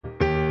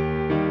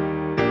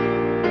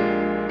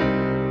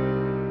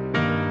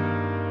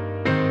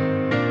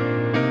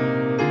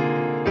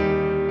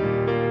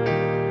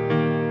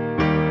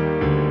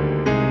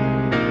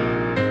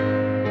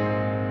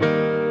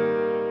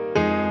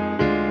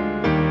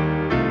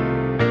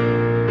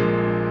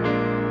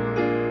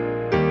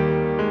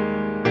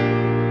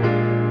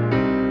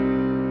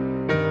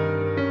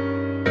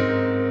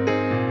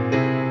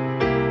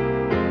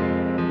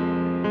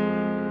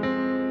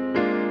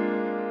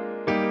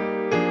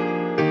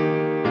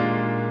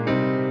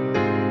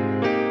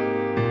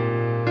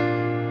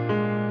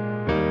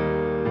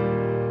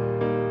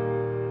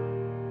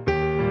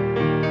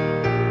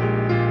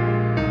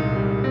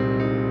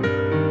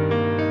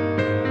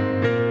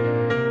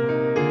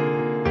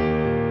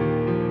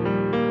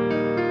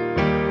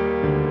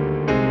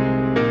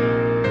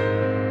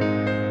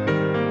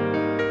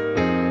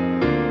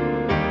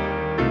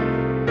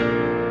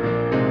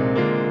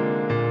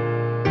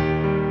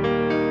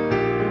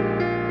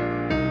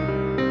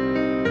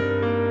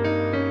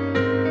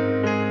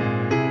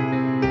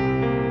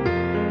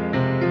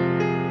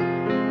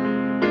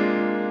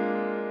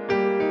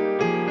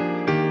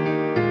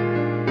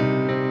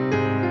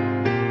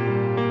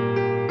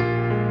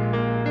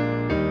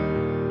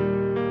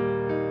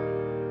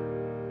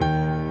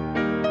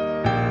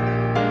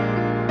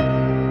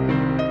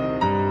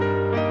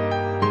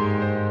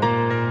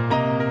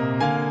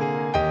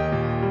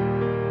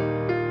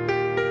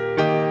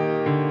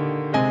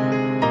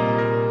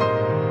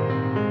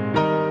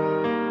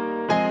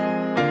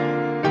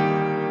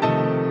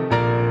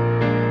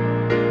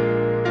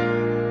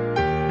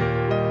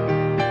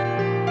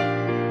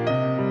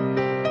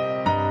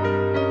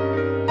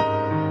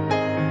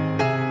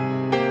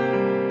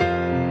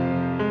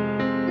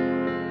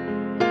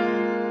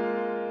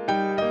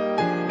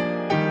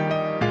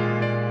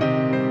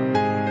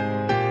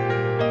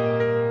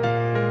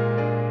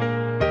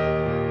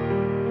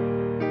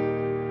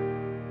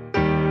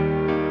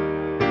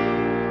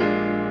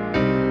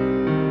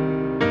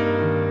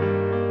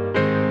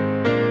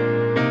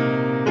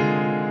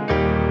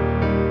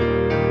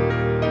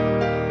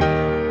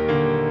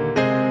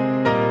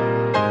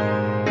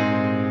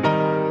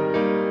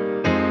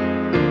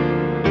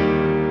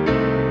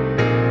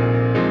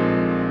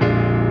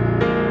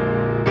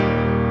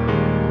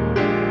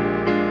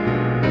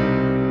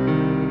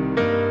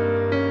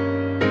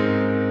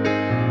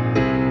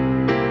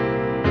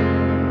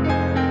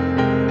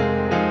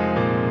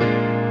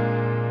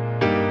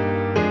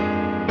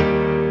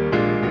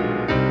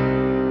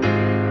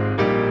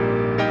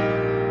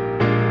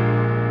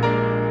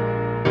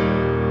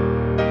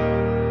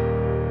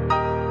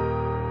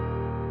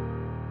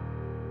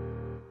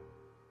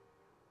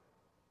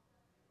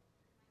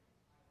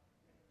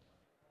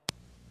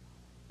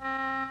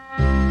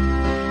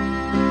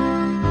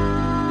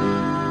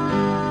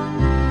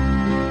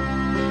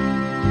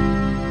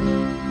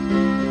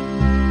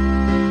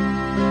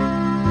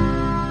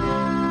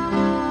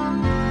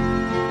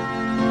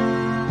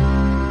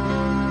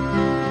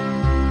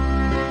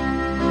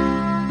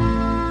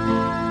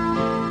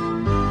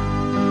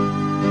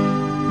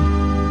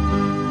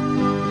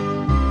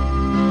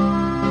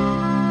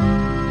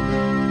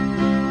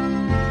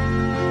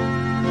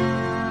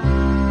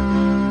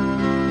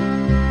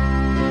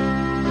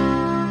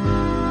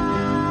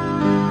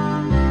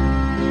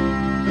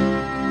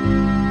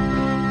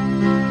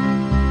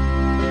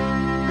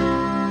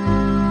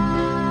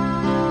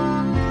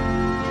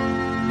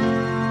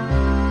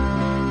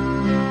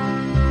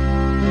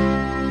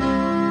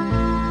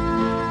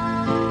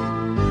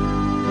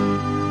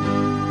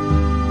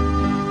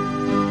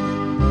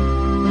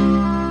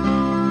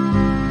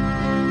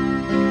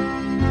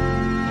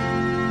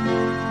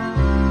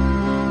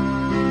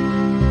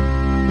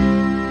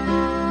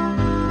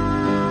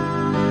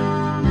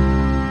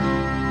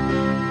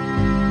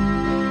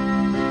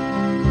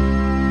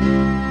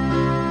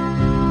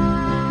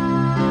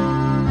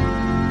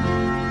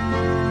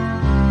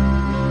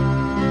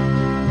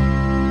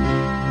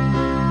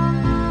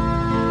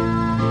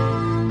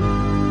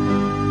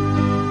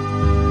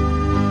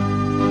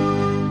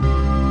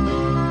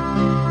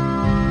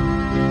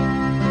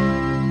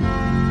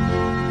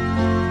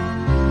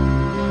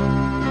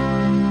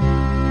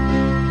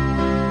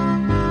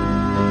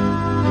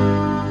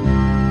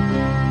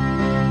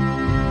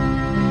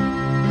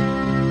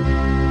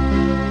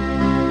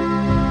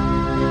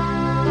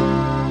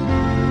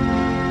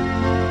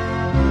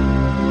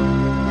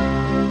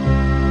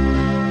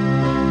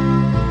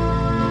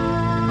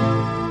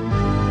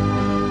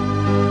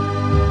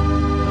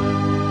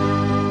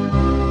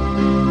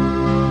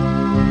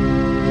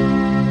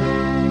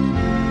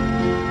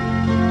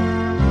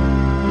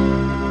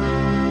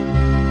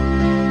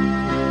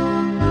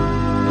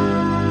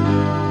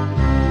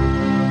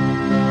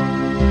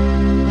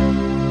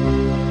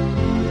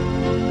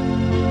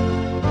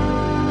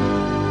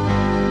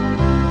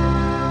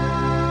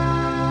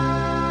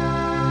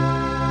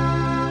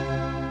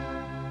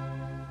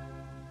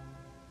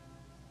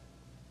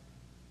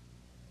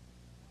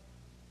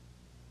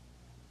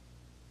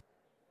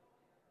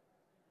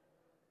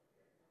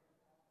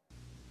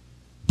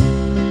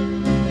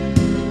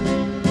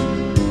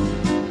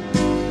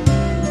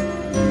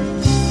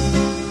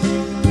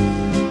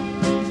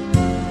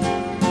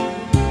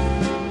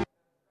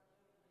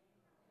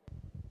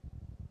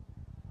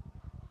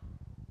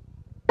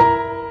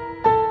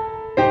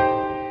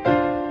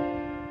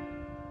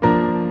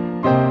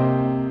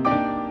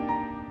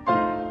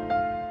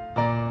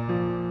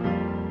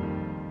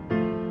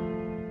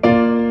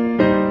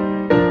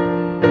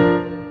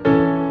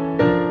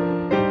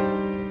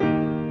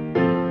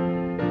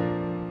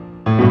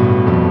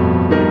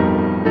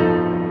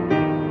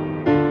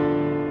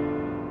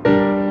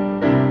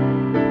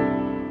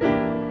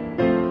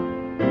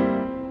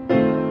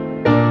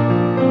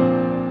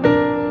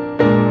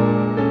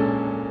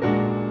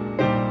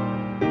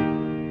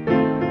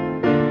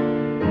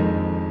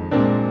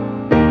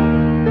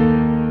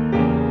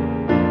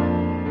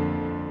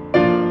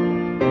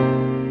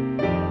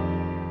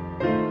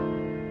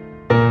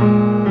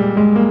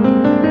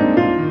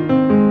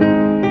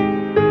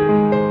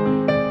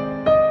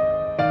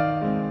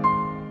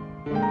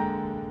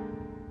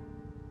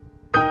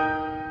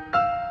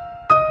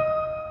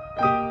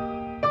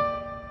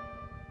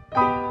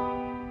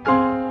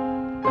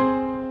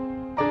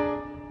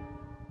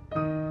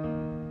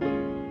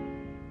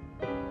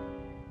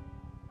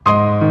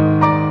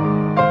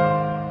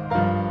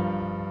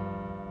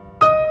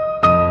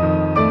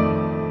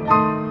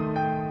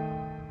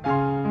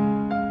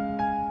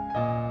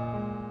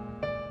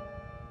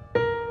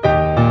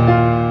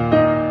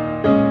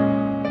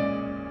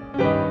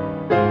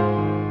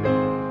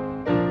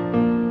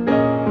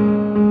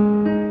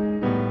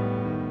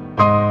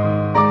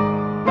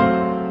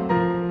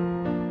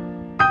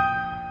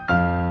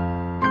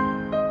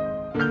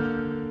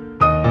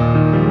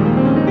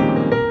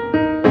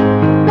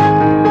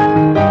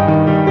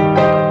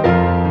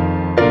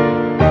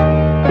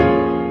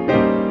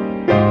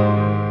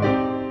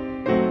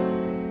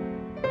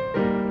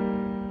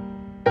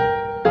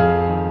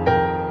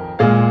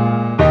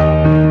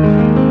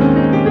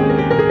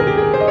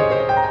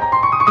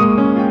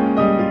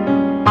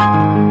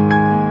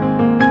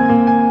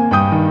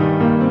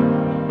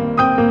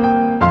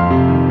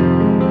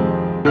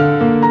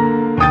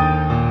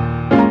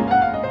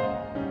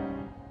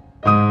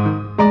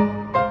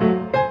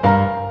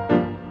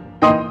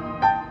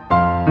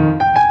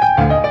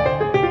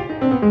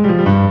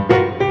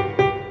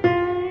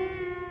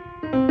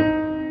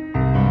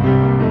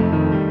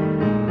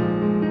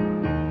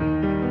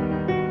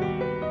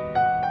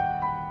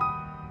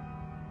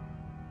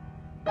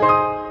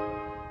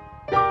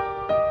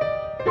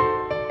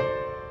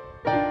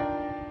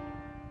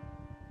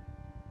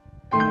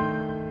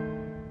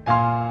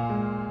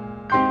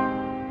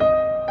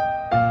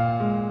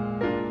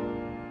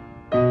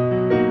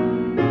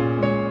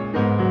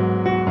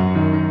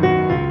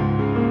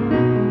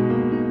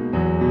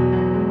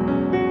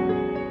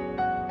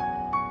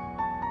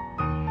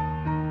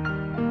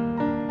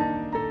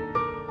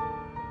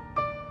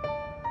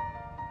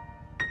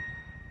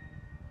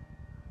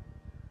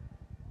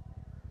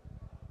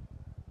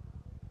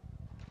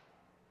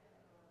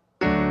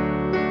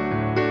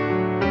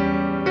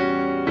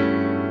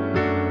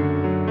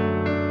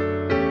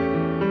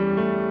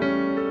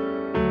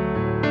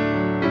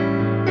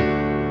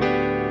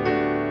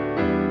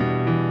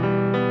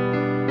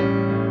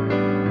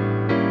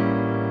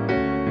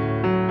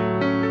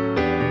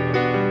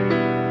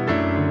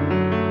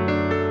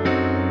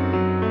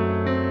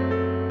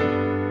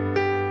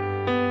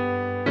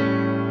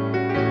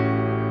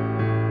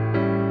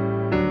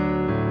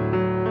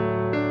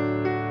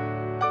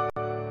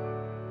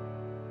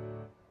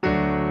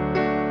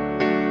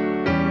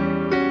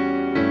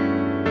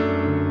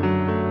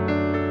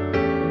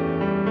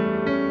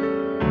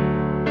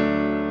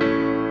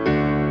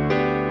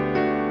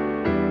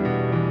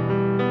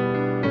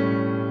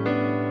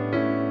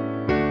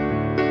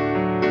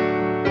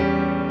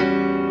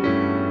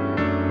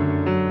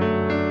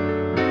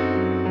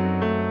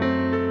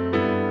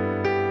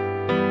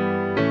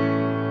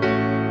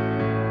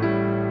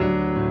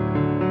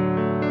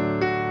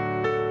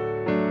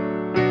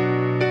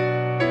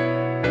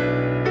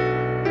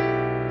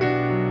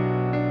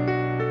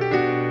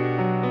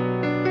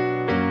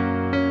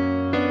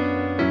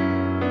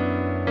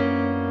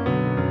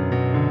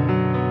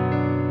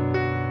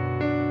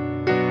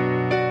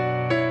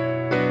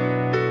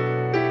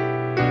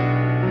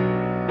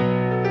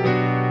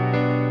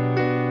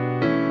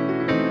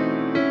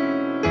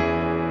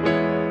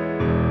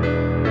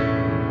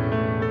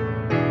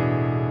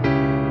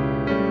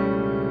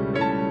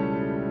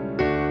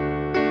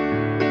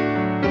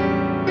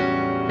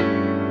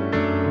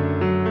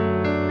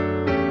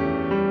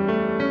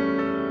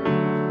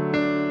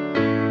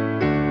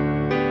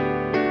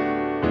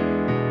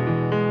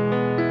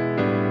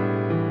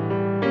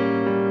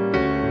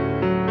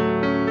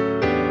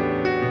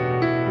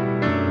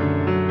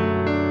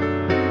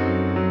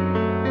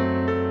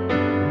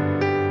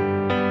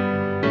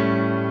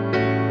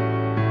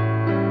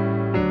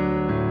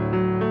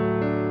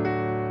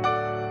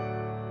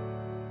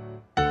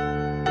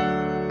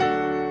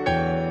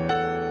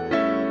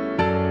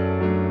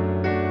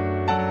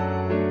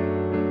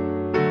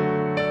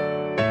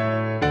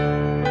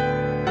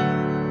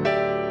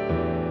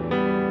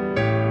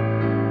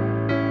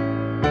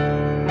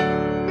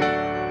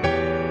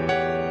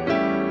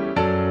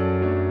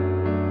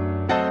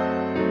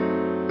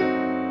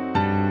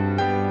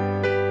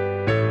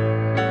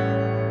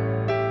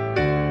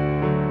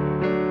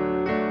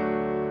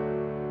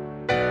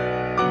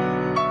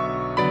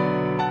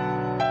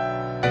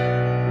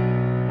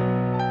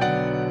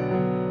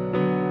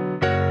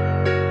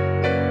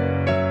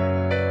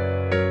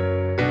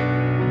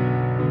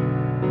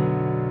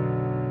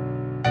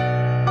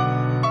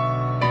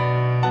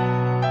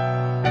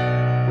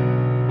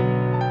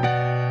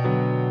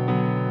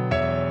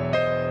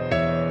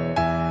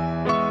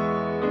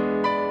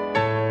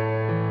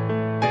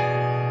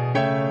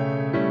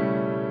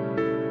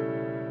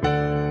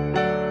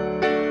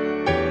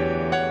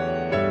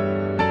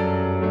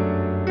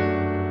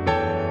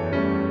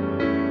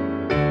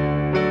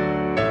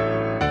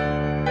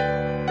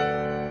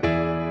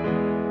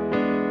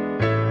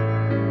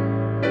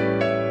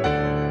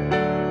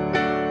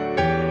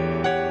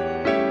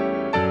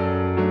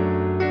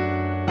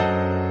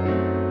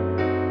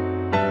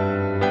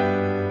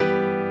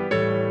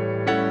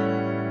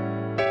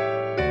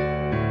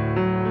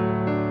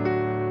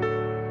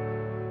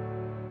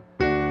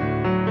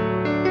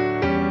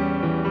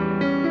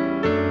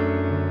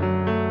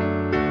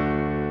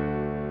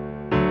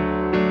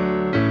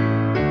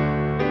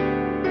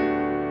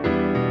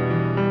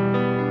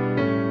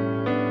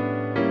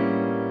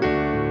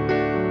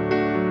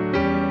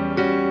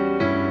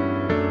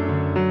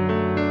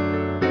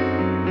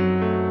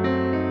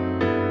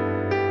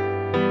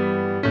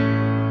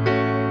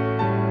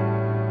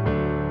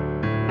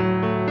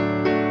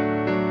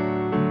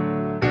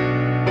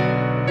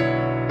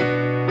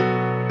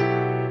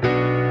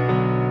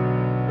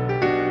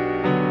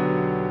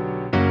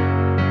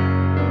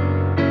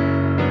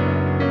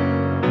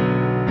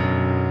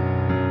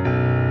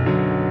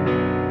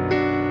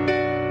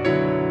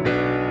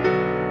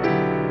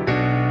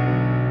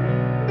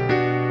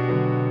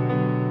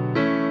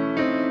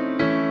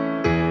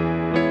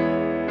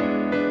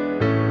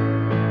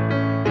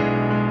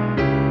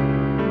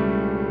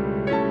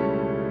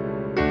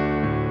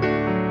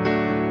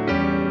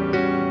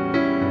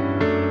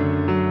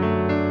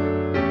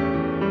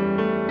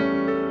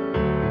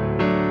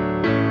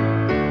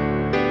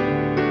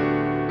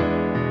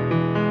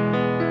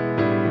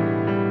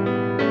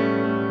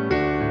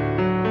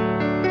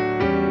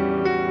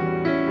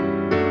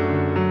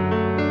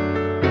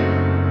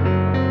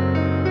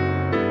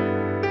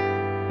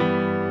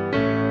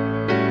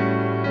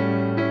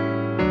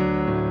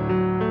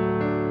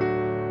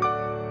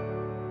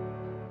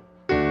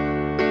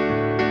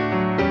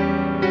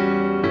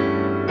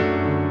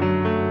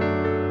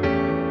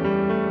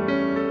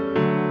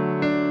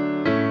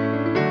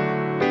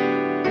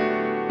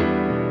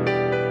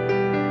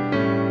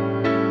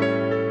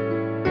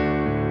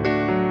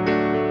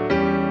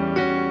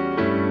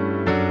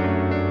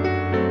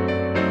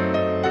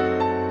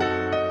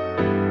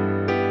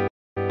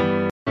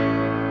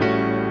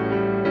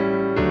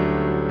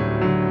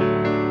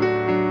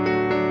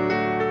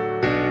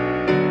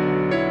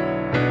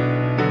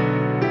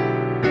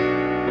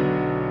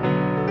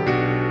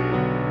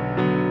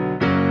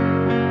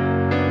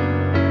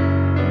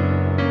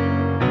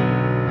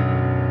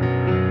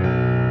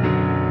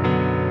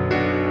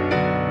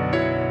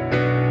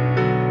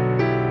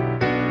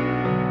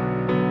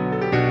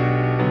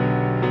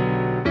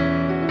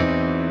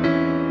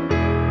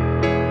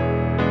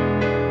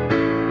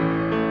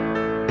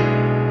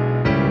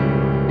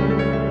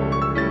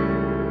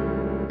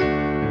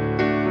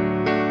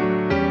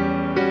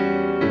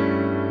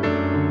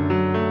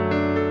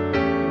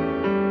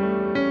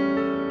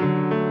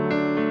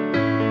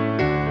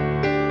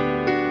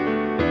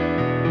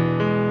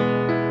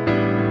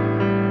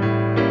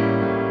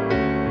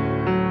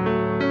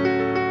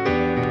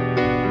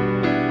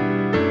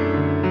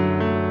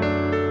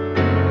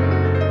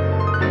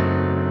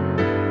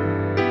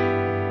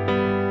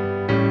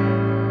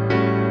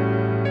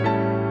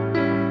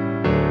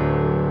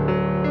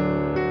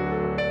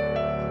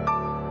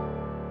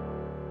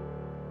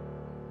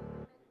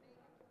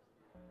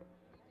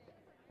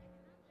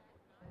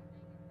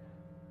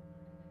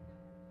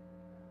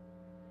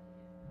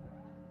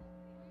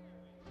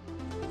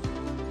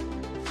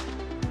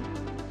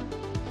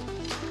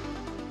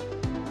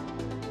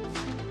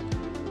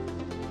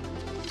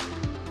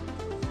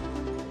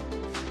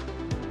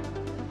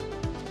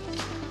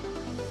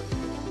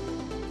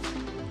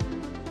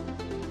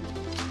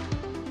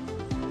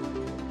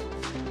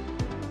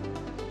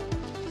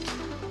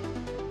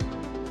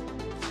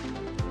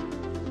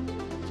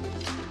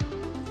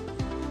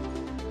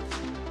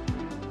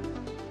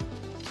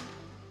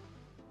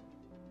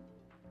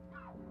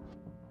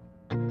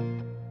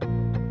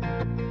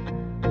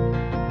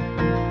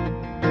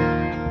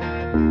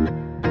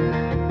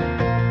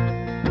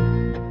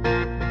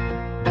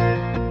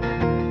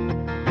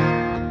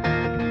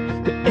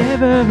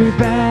every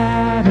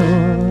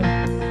battle,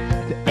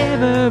 to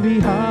every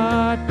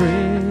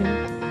heartbreak,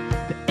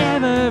 to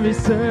every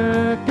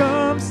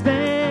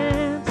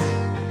circumstance.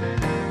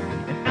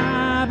 And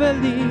I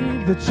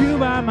believe that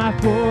you are my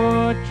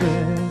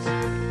fortress,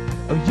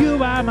 oh,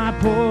 you are my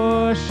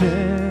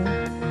portion,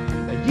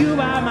 you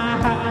are my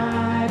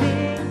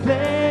hiding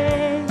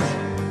place.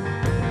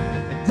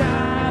 And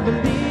I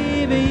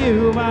believe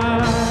you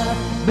are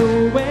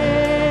the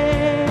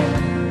way,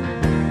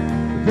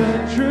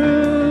 the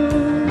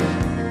truth,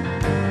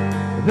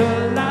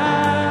 the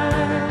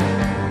light.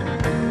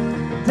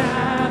 And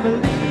I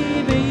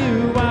believe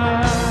you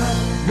are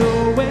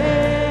the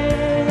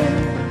way,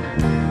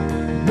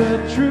 the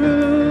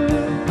truth,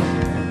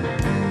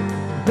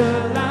 the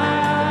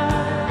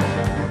light.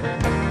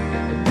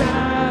 And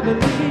I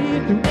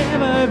believe through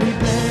every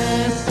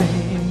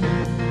blessing,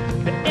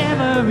 to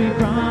every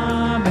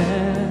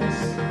promise,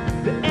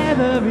 to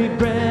every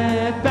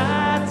breath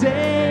I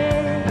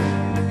take.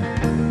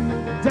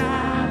 And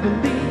I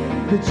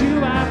believe that you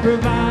are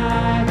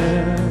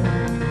provider,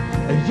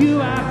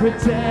 you are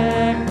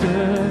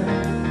protector,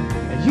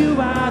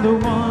 you are the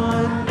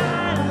one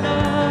I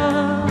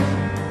love.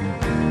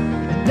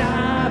 And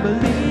I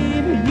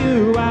believe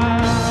you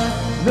are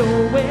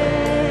the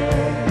way,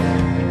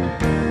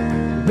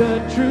 the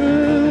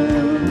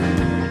truth,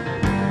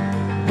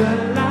 the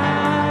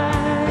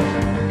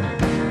light.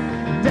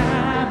 And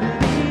I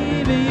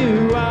believe you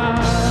are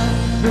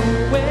the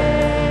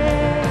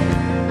way,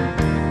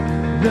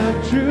 the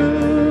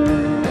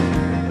truth,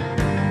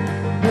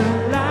 the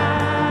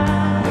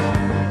light.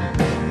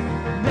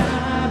 And I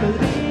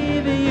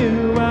believe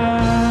you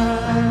are.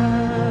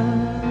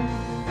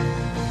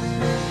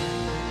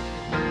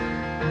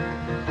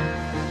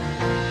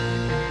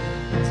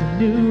 It's a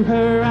new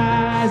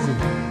horizon,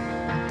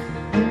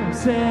 and I'm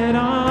set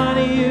on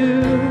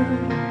you,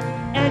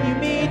 and you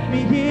meet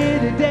me here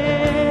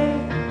today.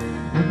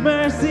 The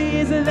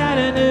mercies that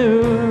I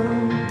knew,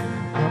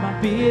 all my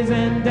fears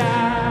and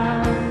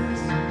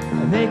doubts,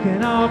 they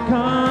can all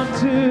come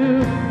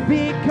true,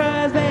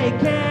 because they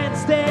can't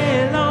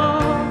stay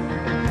long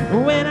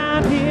when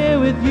I'm here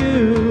with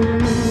you.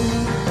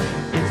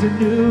 It's a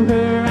new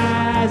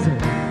horizon,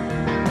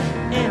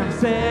 and I'm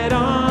set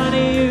on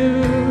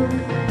you,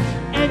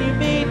 and you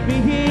meet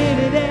me here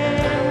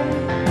today.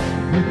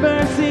 The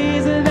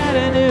mercies that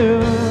I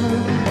knew,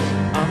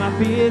 all my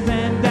fears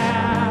and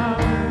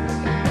doubts,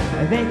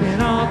 they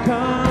can all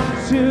come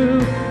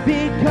true,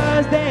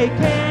 because they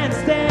can't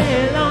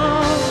stay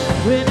long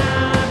when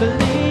I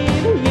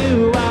believe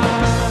you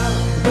are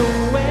the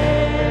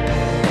way,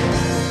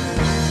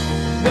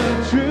 the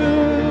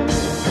truth,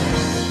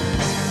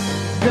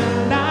 the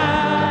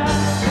light.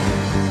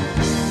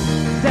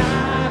 And I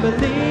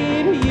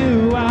believe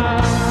you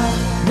are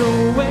the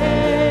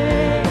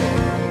way,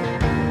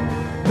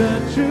 the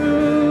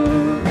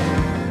truth,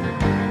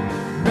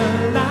 the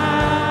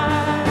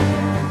light.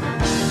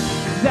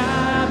 And I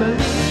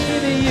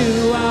believe you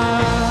are.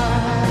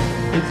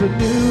 It's a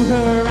new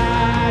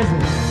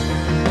horizon,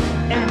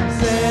 and I'm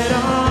set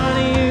on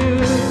you,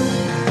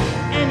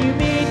 and you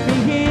meet me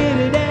here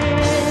today.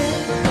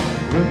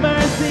 With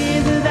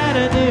mercies that I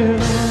knew,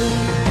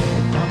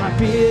 all my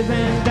fears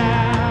and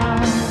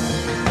doubts,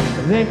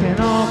 they can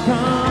all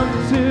come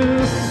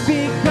true,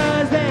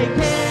 because they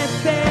can't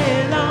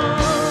stay long.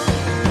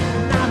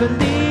 And I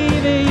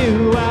believe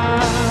you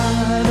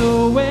are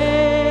the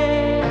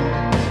way,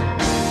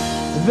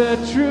 the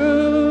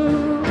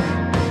truth,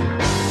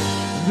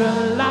 the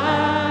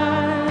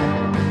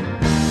light.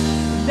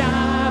 And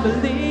I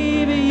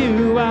believe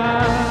you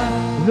are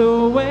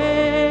the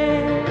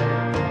way,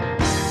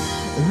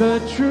 the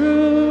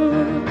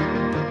truth,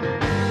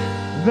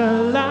 the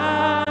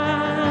light.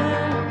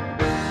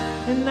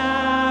 And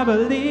I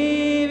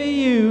believe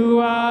you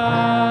are.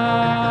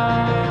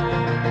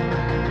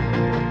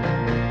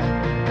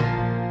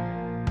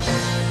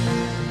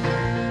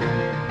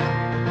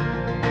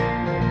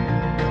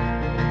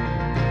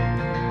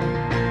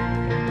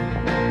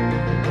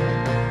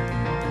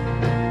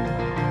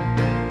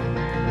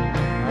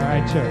 All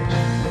right, church.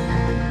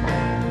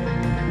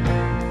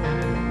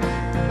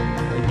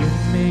 You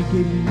make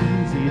it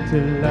easy to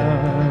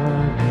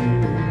love you.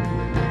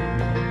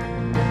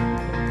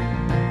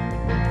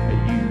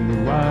 You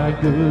are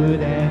good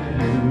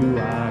and you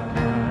are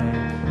kind.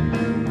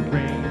 You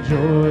bring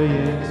joy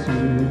into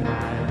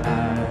my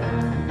life.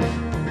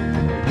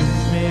 You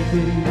make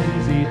it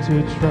easy to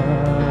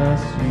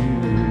trust you.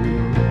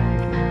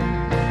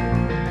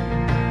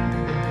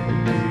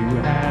 You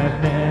have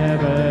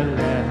never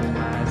left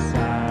my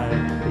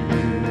side.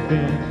 You've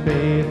been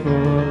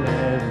faithful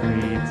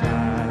every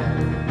time.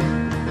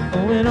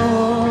 Oh, and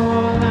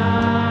all I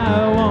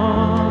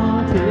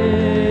want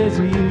is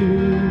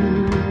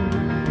you,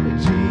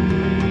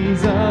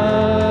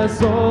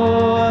 Jesus.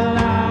 All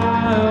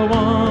I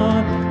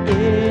want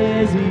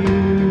is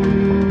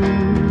you.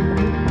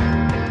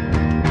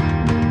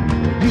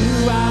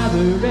 You are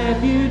the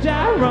refuge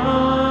I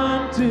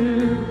run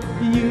to.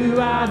 You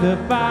are the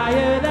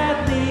fire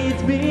that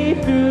leads me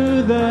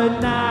through the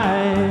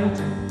night.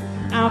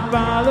 I'll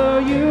follow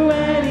you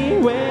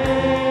anywhere.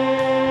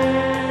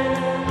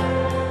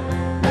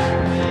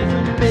 There's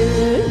a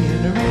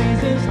million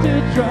reasons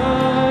to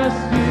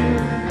trust you,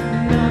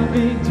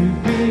 nothing to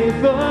fear,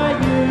 for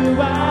you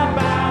are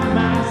by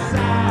my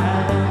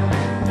side.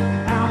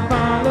 I'll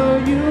follow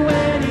you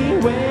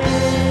anywhere.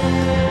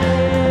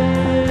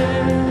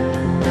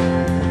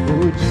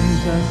 Oh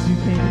Jesus, you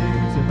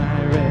came to my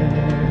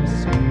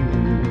rescue,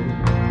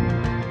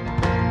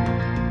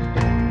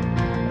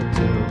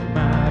 took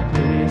my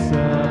place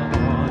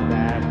upon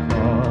that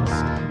cross.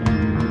 You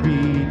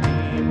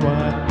redeemed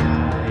what I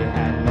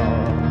had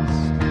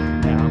lost.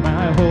 Now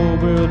my whole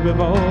world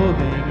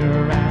revolving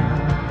around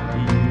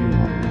you.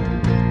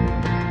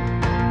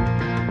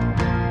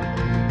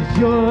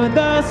 You're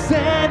the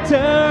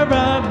center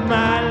of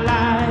my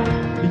life.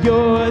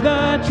 You're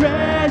the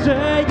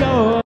treasure.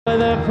 You're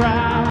the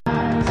prize.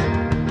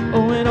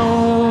 Oh, and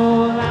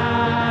all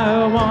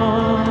I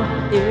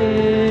want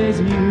is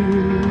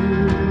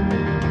you,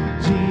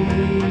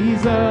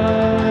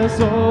 Jesus.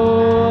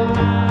 All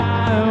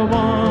I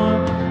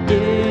want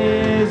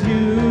is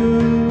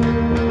you.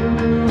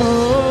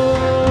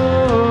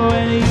 Oh,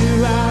 and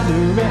you are the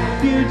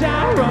refuge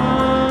I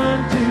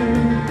run to.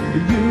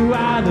 You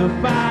are the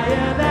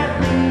fire that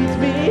leads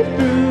me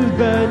through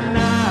the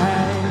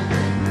night.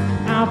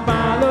 I'll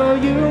follow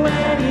you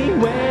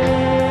anywhere.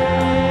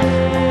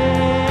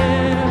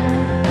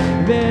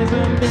 There's a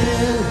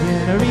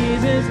million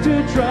reasons to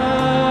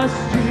trust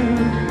you,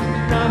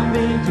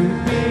 nothing to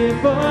fear,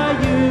 for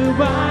you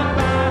are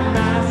by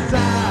my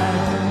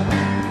side.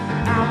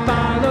 I'll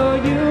follow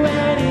you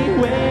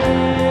anywhere.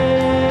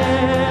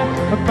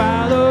 I'll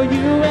follow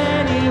you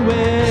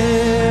anywhere.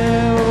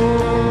 Oh,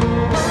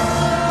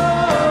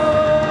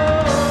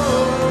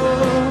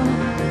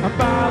 I'll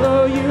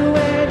follow you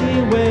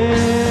anywhere.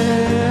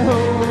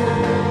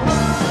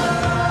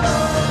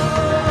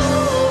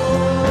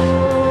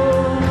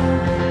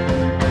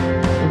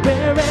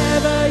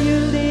 Wherever you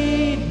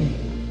lead me,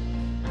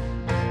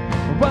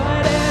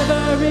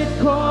 whatever it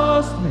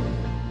costs me.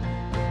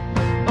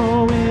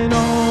 Oh, and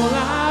all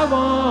I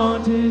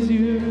want is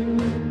you,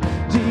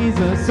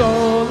 Jesus.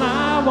 All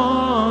I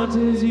want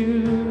is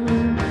you.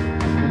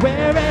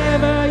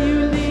 Wherever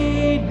you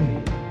lead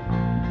me,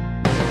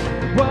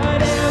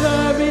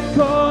 whatever it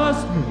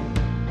costs me.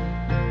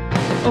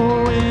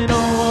 Oh, and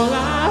all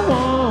I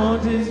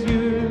want is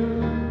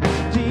you,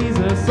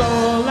 Jesus.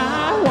 All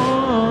I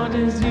want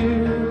is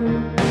you.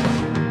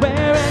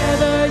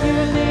 Wherever you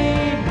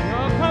lead me,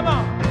 oh come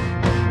on,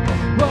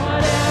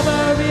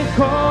 whatever it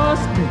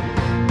costs me.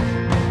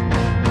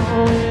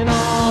 Oh, and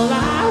all I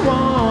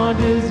want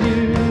is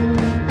you,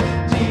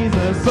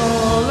 Jesus.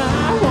 All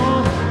I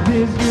want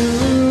is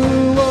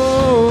you.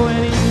 Oh,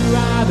 and you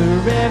are the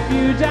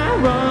refuge I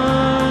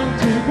run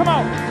to. Come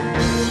on.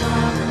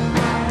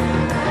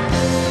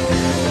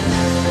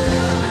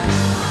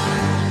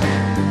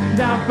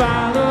 I'll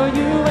follow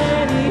you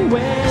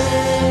anywhere.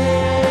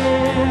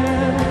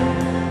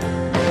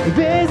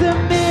 There's a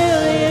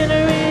million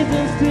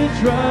reasons to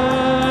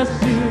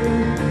trust you,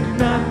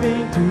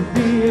 nothing to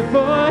fear,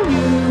 for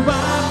you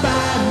are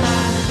by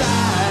my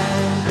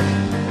side.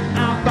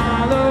 I'll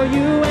follow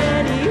you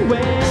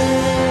anywhere.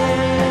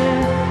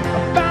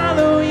 I'll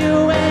follow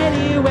you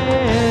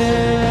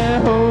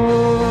anywhere. Oh,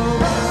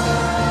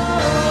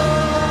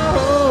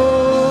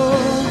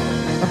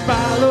 I'll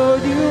follow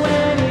you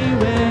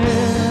anywhere.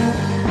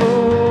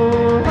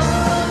 Oh,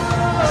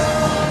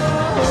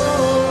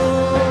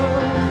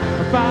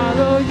 I'll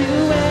follow you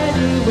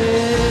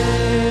anywhere.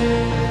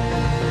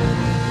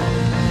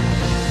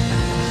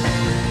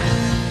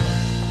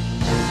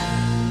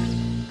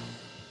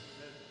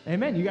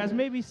 Amen. You guys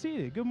may be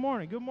seated. Good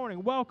morning. Good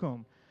morning.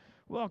 Welcome.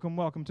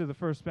 Welcome to the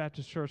First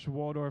Baptist Church of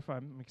Waldorf.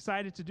 I'm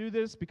excited to do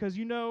this because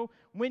you know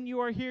when you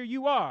are here,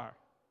 you are.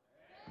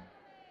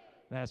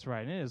 That's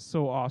right. And it is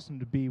so awesome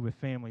to be with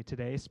family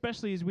today,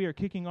 especially as we are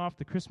kicking off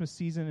the Christmas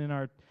season in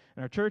our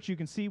church. You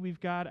can see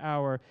we've got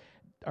our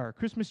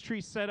Christmas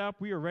tree set up.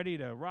 We are ready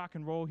to rock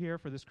and roll here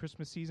for this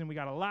Christmas season. We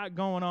got a lot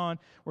going on.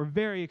 We're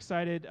very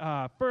excited.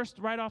 First,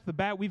 right off the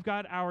bat, we've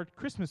got our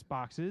Christmas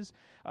boxes.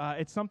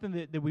 It's something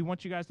that we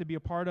want you guys to be a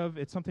part of.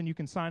 It's something you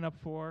can sign up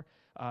for.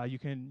 You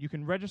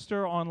can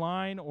register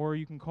online, or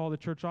you can call the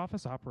church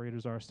office.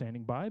 Operators are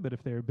standing by, but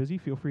if they're busy,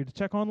 feel free to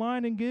check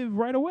online and give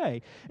right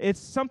away. It's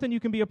something you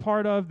can be a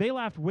part of. They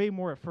laughed way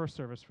more at first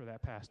service for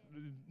that past.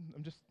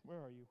 Where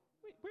are you?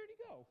 Wait, where'd he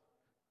go?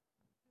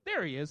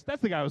 There he is.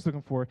 That's the guy I was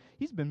looking for.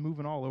 He's been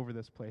moving all over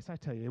this place, I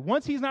tell you.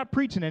 Once he's not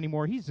preaching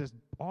anymore, he's just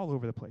all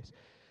over the place.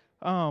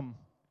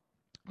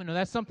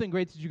 That's something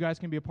great that you guys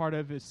can be a part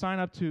of, is sign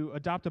up to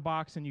adopt a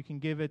box, and you can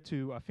give it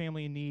to a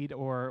family in need,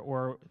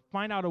 or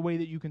find out a way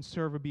that you can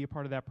serve or be a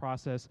part of that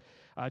process.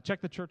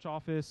 Check the church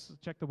office,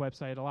 check the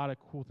website, a lot of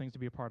cool things to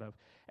be a part of.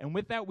 And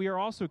with that, we are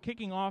also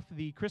kicking off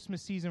the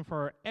Christmas season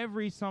for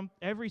every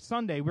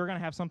Sunday. We're going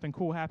to have something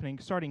cool happening.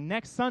 Starting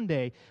next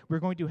Sunday, we're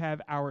going to have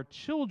our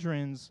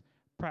children's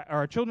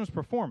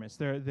performance,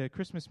 the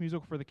Christmas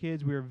musical for the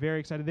kids. We are very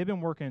excited. They've been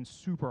working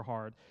super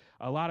hard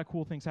A lot of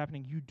cool things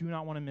happening. You do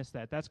not want to miss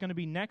that. That's going to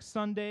be next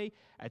Sunday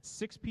at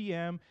 6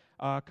 p.m.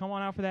 Come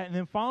on out for that. And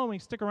then following,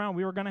 stick around.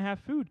 We are going to have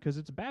food because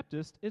it's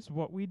Baptist. It's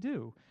what we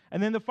do.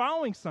 And then the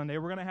following Sunday,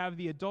 we're going to have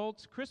the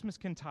adults Christmas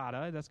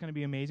cantata. That's going to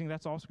be amazing.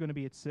 That's also going to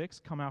be at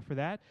 6. Come out for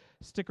that.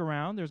 Stick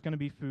around. There's going to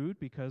be food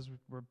because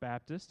we're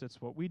Baptist.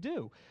 It's what we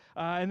do.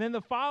 And then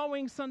the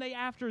following Sunday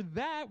after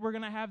that, we're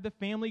going to have the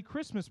family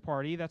Christmas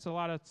party. That's a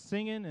lot of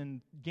singing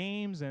and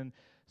games and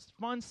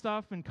fun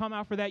stuff. And come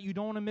out for that. You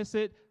don't want to miss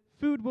it.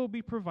 Food will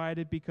be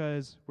provided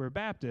because we're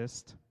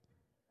Baptist.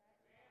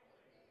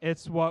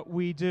 It's what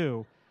we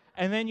do.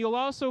 And then you'll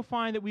also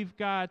find that we've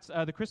got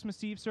the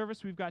Christmas Eve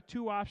service. We've got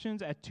 2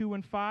 options at 2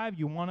 and 5.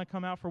 You want to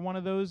come out for one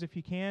of those if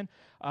you can.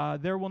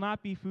 There will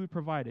not be food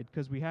provided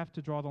because we have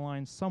to draw the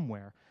line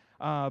somewhere.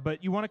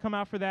 But you want to come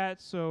out for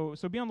that, so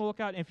be on the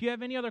lookout. And if you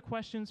have any other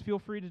questions, feel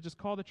free to just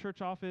call the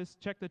church office,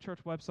 check the church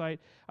website,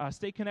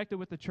 stay connected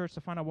with the church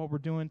to find out what we're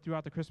doing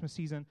throughout the Christmas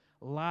season.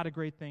 A lot of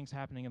great things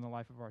happening in the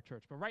life of our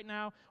church. But right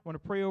now, I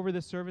want to pray over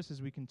this service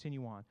as we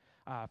continue on.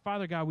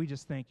 Father God, we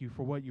just thank you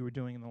for what you are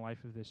doing in the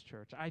life of this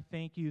church. I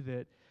thank you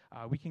that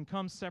we can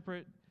come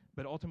separate,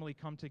 but ultimately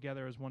come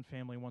together as one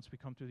family once we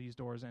come through these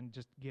doors and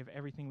just give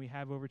everything we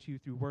have over to you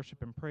through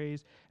worship and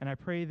praise. And I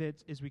pray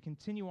that as we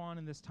continue on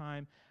in this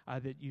time,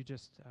 that you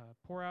just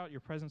pour out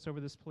your presence over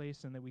this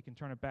place and that we can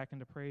turn it back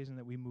into praise and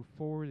that we move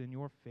forward in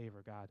your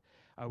favor, God.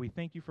 We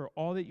thank you for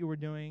all that you are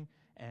doing,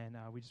 and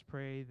we just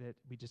pray that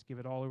we just give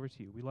it all over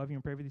to you. We love you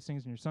and pray for these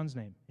things in your Son's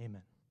name.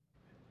 Amen.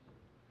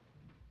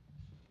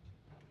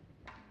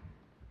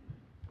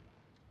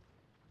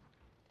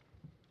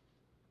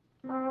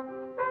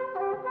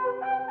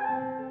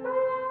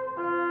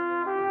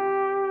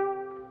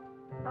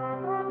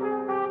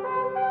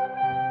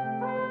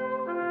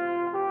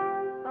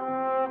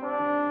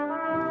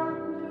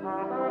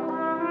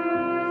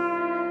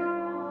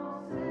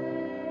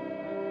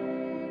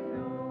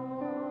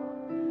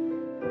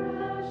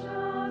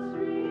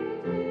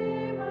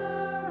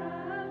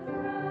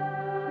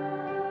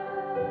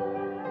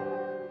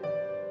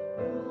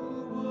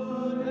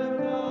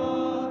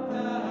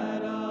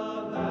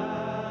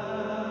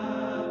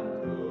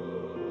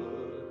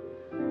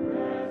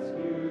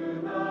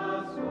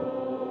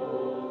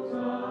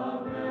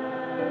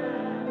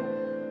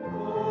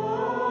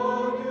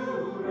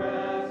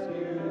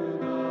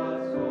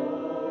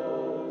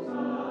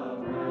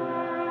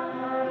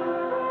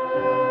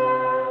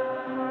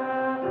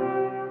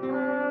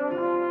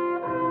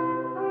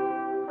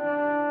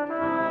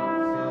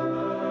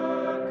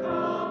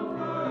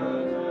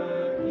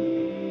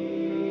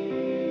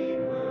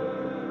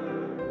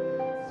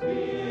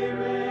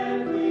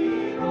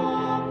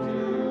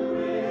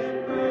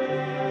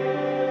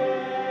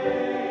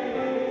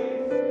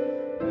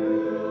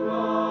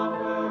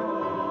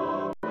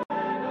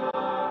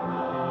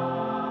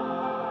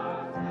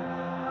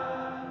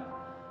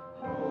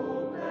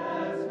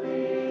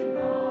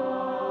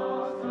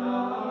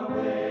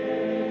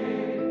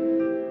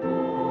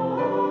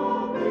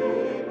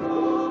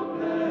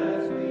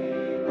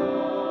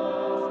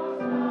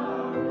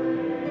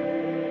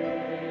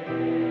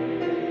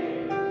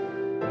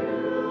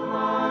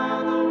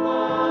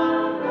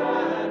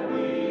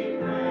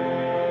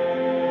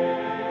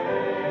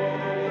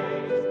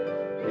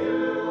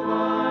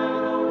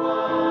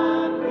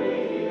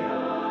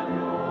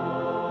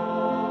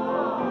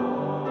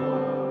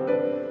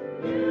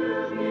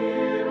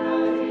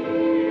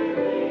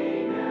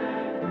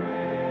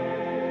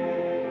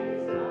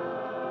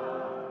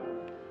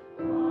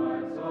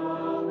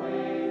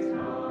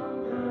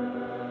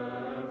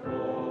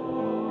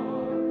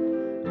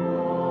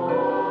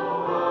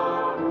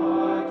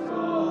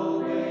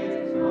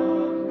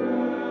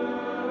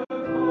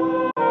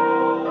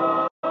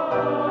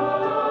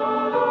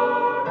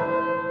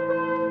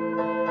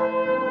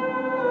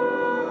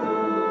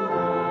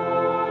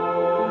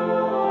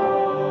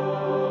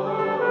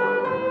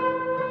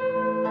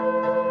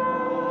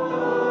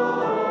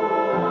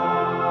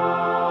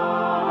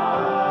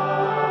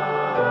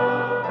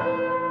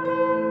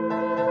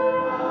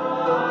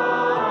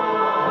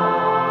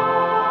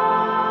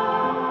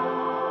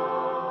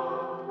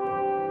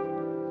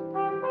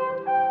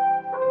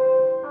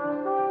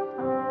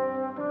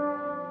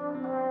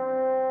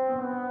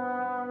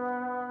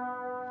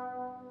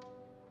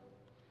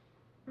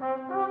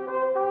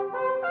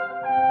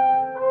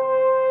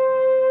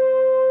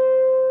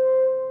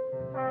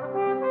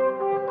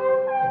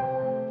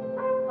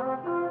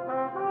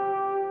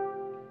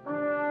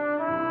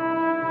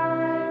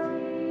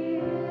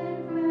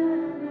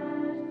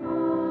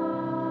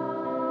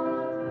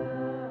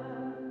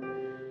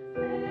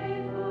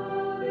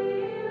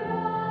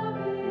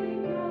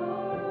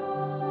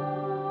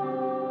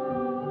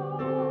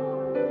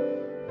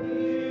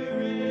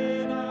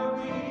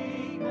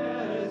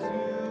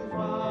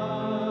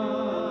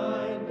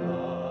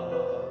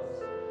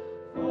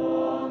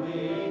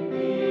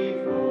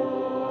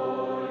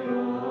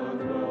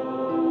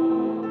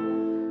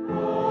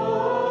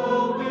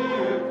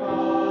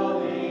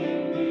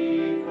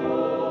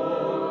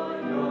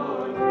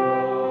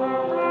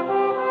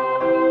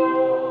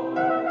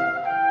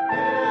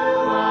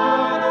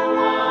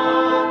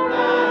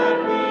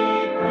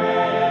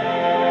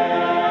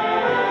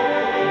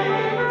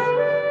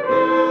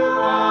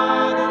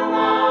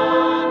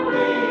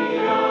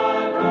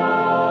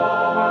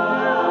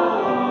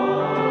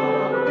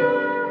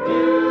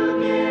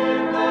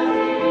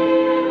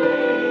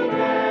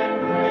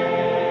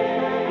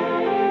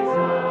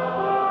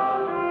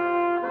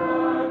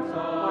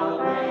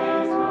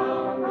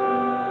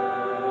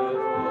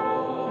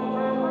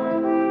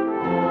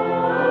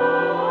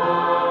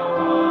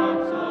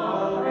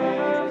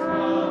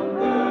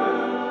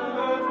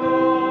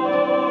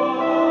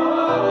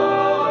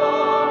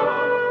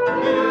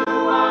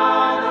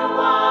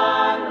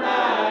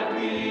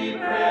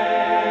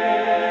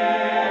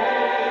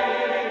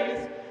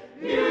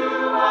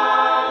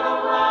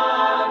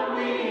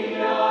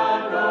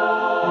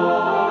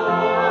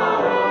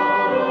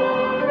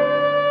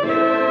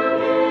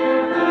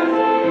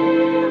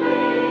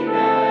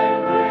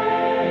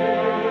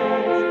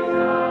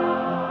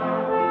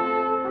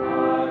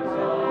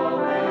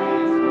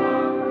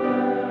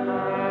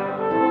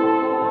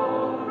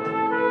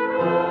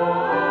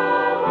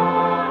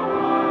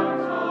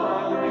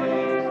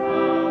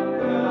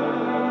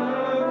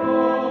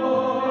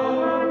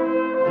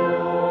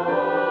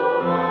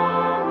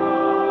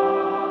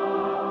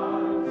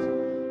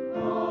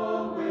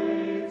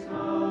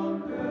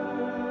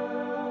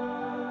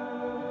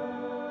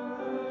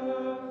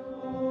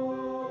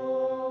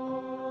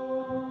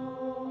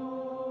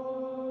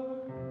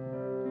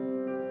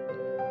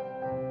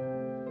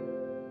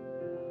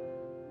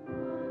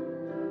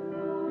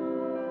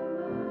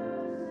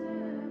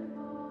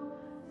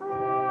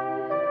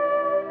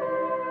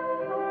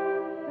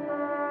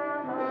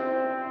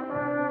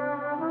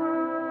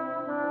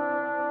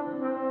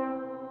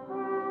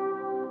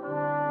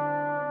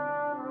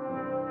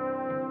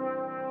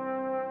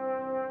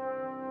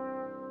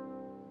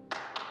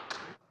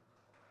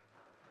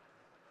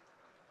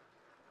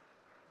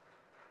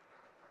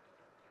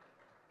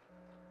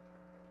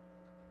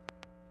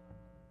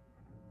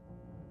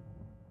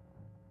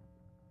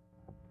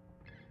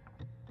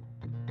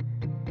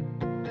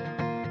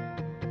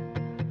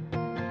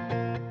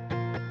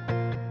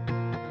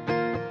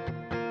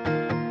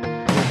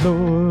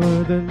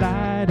 Lord, the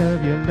light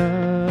of your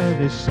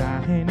love is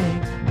shining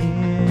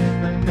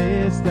in the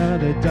midst of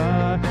the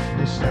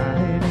darkness,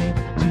 shining.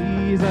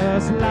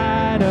 Jesus,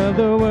 light of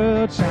the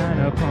world, shine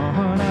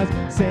upon us,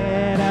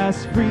 set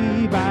us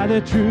free by the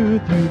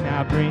truth you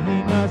now bring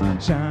us.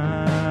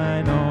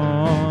 Shine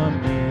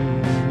on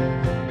me,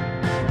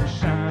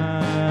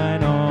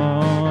 shine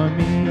on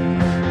me.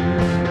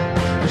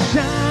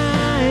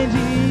 Shine,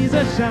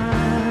 Jesus,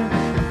 shine.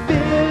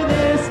 Fill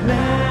this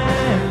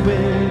land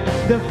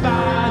with the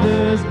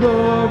Father's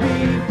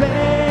glory.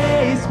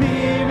 Blaze,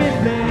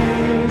 Spirit,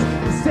 blaze.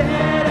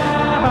 Set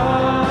our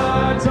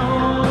hearts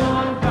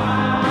on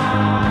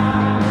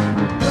fire.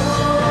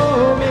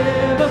 Flow,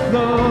 river,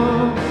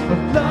 flow.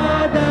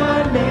 Flood the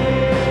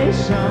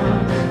nation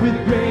with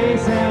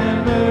grace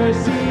and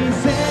mercy.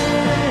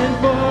 Send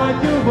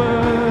forth your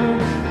word,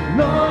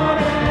 Lord,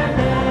 and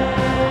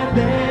let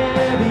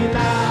there be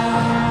light.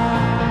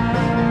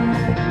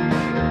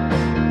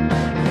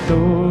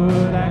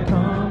 Lord, I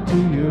come to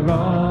your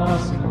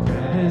awesome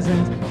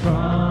presence,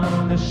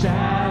 from the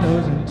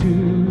shadows into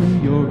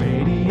your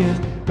radiance.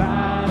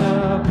 By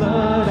the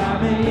blood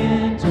I may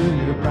enter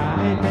your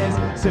brightness.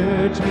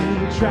 Search me,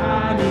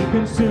 try me,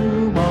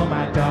 consume all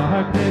my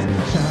darkness.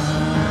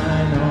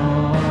 Shine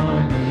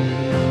on me,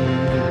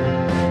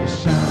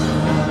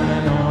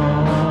 shine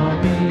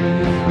on me.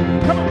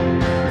 Come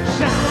on.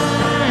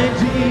 Shine,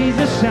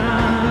 Jesus,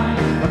 shine.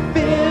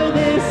 Fill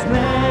this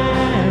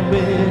land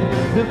with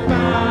the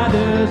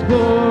Father's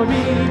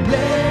glory.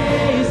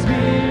 Blaze,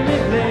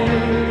 Spirit,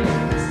 blaze.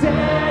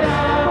 Set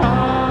our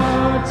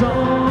hearts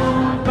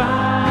on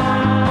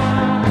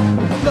fire.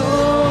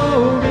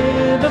 Flow,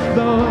 river,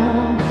 flow.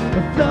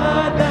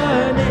 Flood the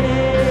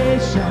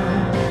nation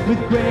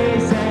with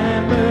grace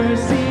and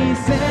mercy.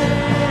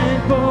 Send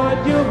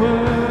forth your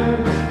word,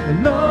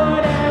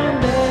 Lord, and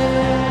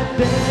let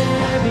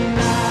there be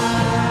light.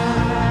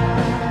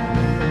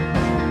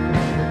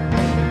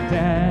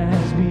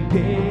 As we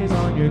gaze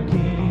on your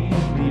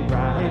kingly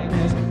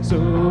brightness, so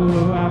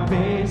our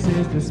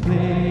faces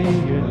display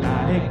your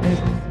likeness,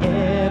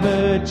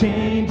 ever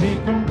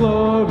changing from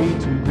glory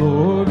to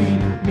glory.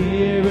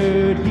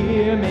 Mirrored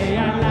here, may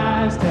our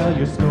lives tell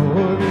your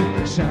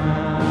story.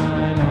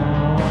 Shine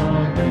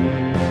on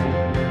me,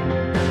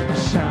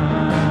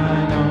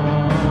 shine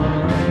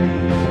on me.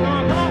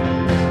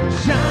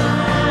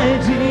 Shine,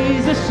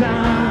 Jesus,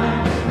 shine.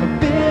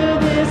 Fill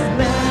this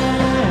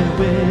land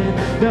with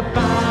the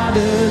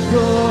Father's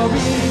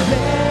glory.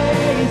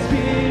 Blaze,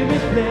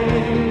 Spirit,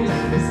 blaze.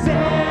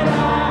 Set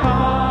our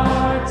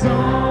hearts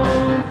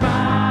on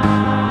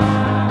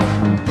fire.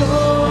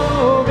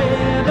 Flow,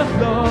 river,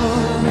 flow.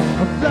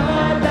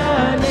 Flood the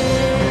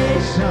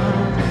nation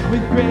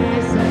with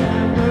grace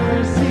and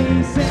mercy.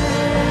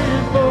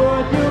 Send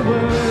forth your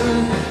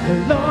word, the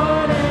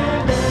Lord,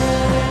 and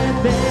let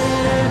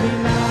there be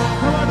light.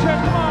 Come on,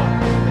 church, come on.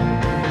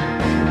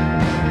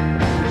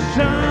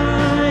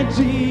 Shine,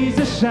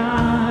 Jesus,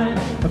 shine.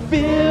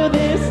 Fill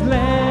this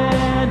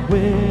land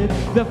with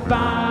the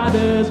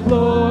Father's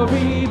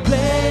glory.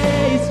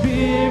 Blaze,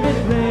 Spirit,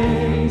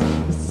 blaze.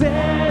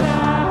 Set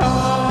our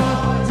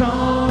hearts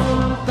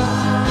on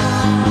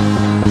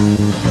fire.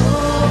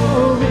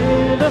 Flow,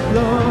 river,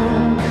 flow.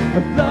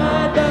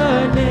 Flood the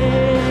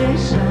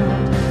nation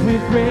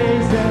with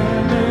grace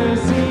and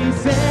mercy.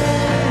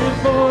 Send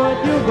forth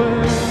your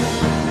word,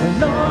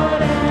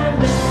 Lord, and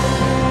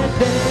let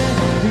there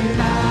be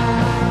light.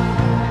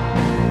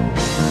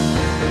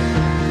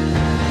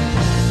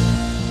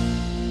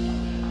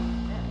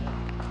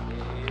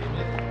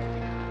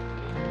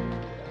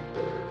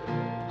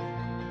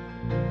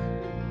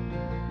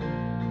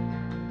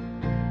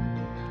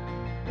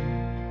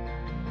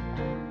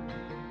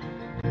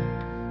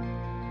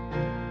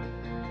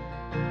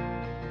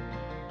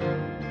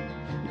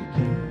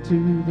 To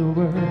the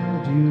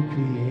world you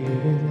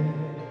created,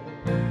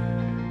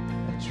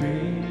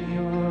 trading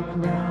your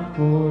crown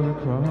for a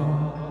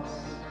cross.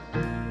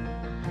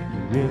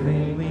 You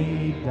willingly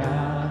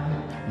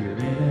died, your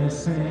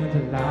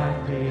innocent life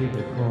paid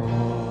the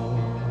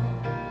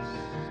cost.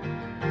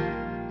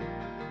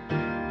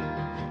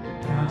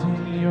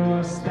 Counting your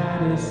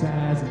status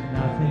as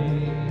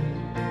nothing,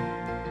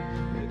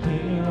 the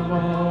King of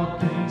all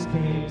kings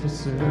came to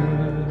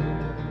serve,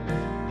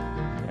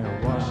 and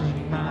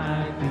washing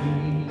my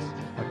feet,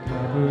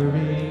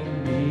 covering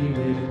me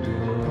with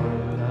your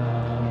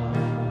love.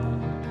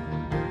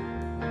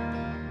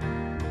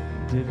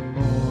 And if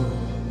more of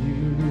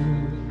you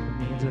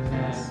means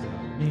less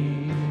of me,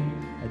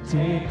 I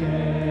take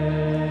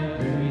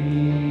everything.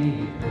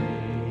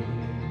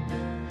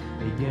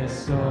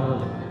 Yes,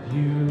 all of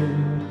you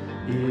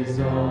is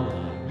all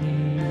of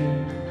me.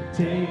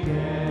 Take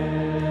everything.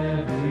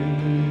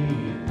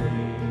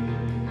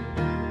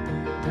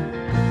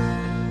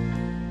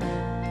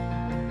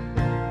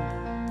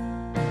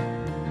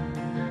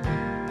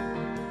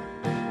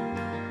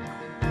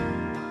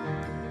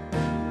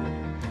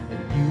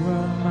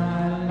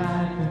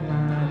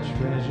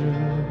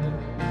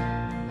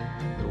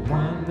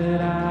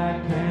 That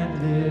I can't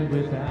live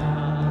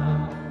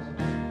without.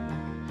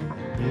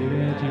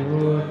 Here at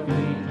your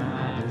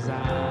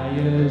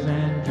desires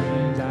and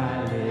dreams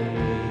I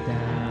lay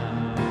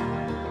down.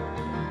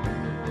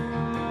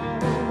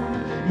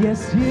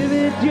 Yes, here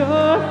at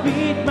your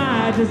feet,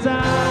 my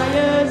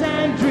desires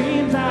and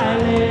dreams I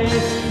lay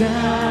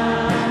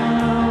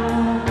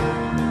down.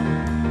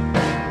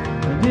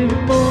 And if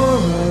more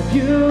of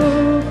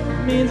you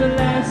means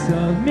less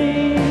of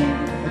me,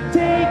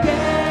 take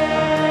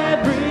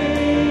everything.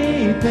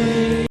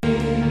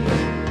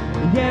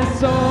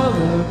 Yes, all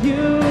of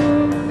you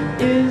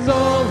is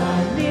all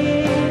I need.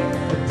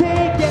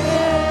 Take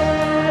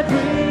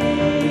everything.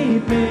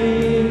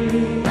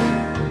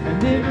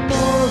 And if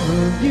more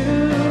of you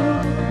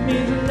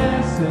means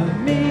less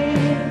of me,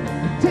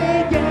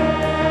 take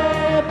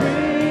everything.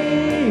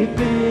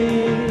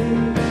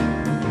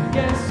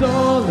 Yes,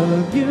 all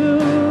of you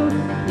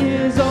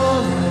is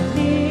all I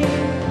need.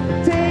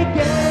 Take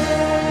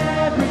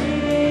everything.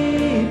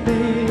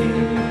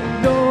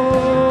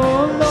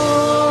 Oh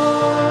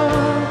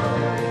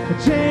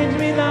Lord, change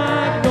me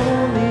like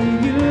only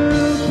you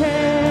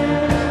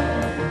can.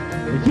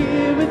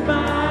 Here with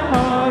my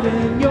heart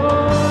in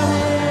your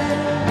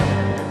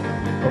hand.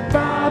 Oh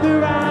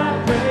Father,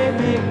 I pray,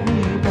 make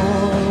me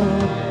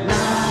more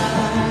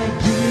like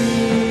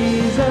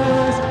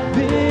Jesus.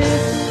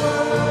 This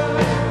world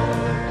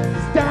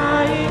is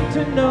dying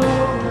to know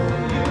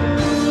who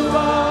you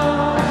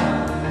are.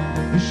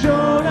 You've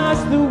shown us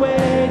the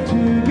way to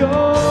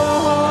your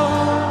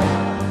heart.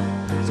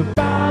 So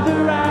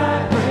Father,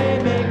 I pray,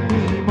 make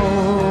me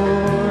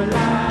more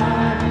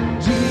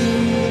like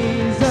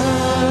Jesus.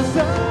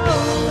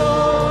 Oh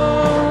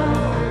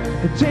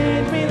Lord,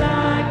 change me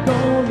like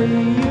only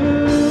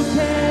you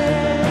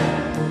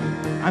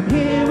can. I'm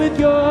here with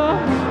your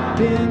heart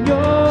in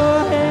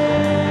your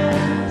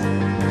hands.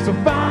 So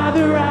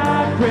Father,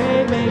 I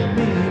pray, make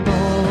me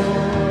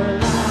more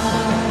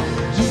like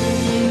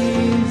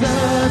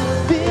Jesus.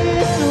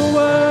 This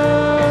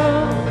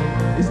world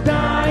is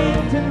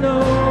dying to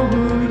know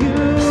who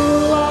you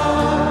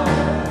are.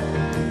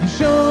 You've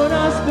shown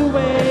us the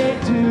way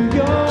to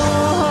your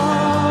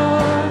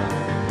heart.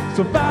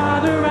 So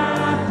Father,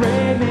 I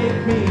pray,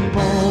 make me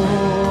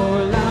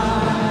more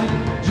like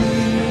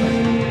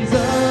Jesus.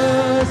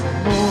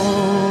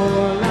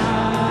 More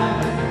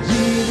like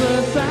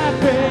Jesus. I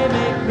pray,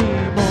 make me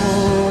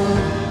more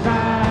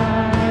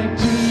like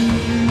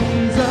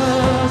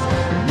Jesus.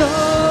 No.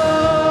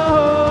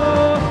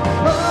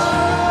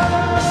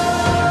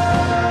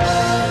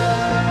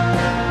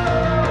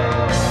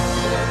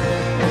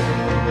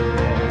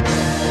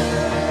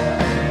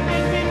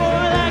 Make me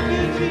more like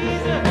you,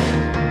 Jesus.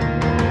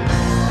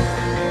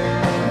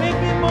 Make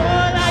me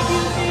more like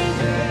you,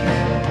 Jesus.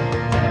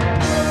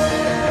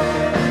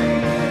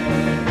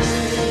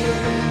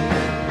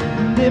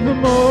 Never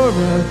more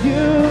of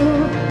you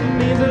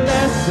means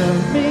less of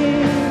me.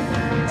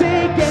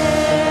 Take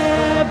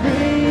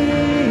everything.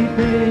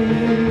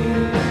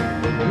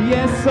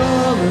 Yes,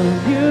 all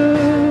of you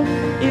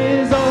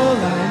is all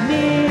I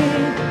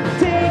need.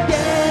 Take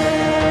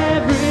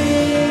everything.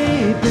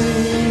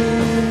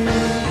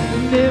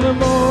 Never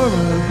more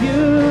of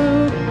you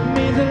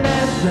means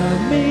less of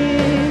me.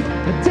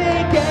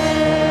 Take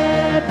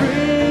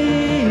everything.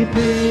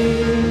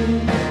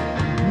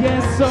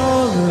 Yes,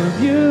 all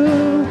of you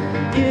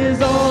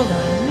is all I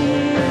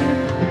need.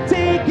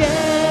 Take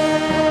everything.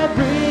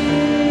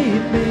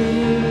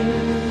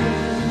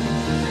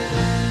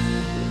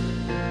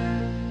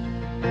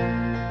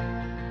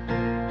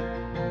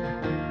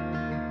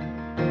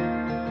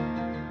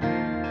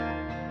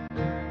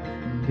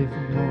 And if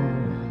more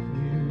of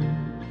you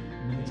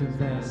means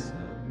less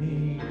of me,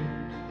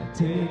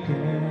 take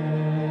everything.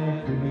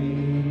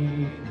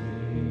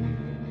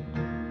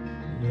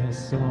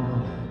 Yes, all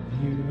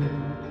of you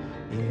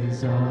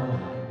is all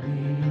I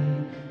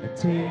need.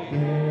 Take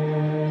everything.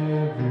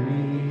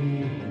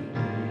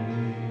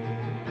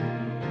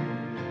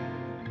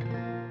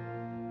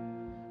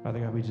 Father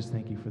God, we just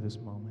thank you for this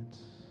moment.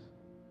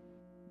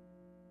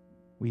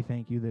 We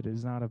thank you that it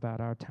is not about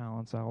our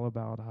talents, all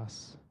about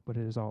us, but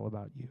it is all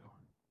about you.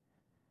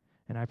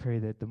 And I pray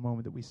that the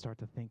moment that we start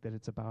to think that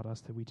it's about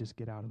us, that we just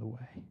get out of the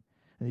way.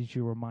 And that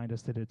you remind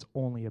us that it's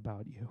only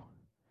about you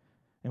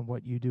and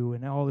what you do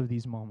in all of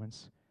these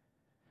moments.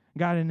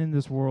 God, and in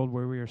this world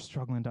where we are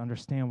struggling to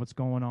understand what's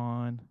going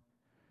on,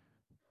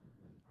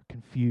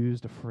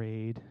 confused,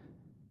 afraid,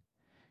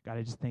 God,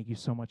 I just thank you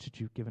so much that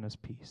you've given us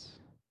peace,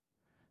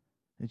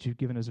 that you've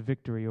given us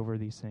victory over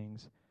these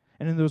things.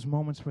 And in those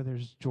moments where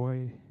there's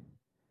joy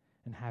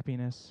and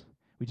happiness,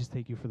 we just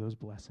thank you for those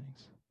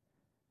blessings.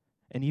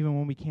 And even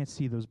when we can't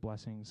see those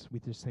blessings, we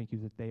just thank you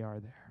that they are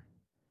there.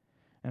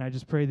 And I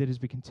just pray that as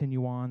we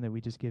continue on, that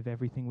we just give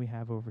everything we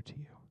have over to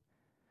you.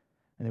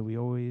 And that we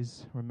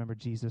always remember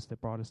Jesus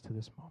that brought us to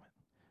this moment.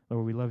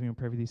 Lord, we love you and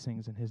pray for these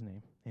things in his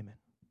name. Amen.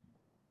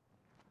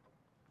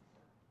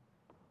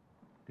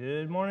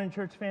 Good morning,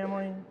 church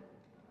family.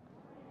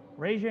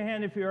 Raise your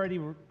hand if you're already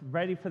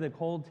ready for the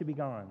cold to be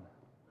gone.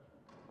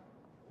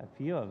 A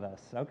few of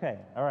us. Okay,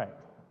 all right.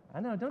 I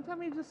know, don't tell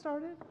me it just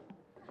started.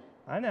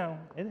 I know,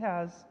 it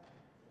has.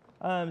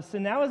 So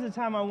now is the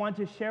time I want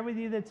to share with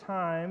you the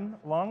time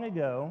long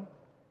ago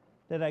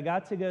that I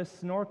got to go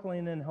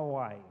snorkeling in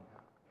Hawaii.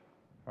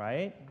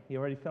 Right? You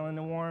already feeling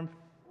the warmth?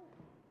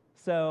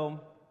 So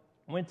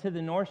went to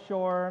the North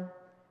Shore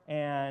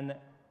and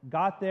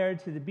got there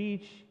to the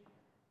beach,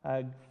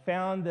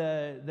 found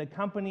the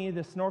company,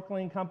 the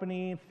snorkeling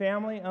company,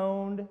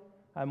 family-owned,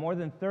 more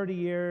than 30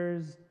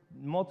 years,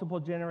 multiple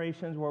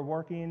generations were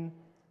working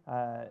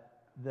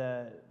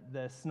the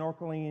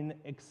snorkeling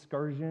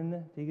excursion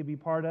that you could be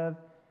part of.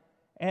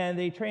 And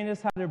they trained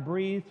us how to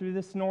breathe through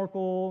the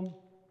snorkel,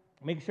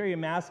 make sure your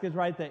mask is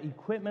right. The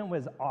equipment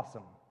was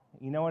awesome.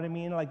 You know what I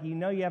mean? Like, you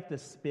know you have to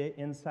spit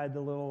inside the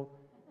little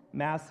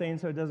mask thing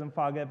so it doesn't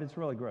fog up. It's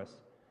really gross.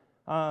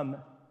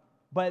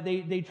 But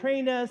they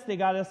trained us. They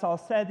got us all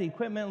set. The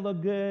equipment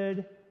looked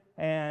good.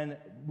 And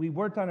we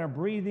worked on our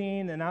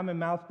breathing. And I'm a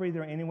mouth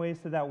breather anyway,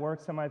 so that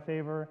works in my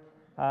favor.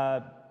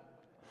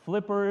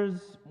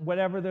 Flippers,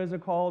 whatever those are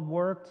called,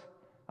 worked.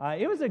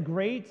 It was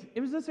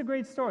just a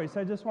great story. So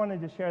I just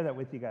wanted to share that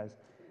with you guys.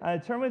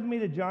 Turn with me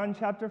to John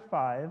chapter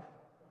 5,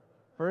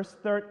 verse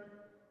 30.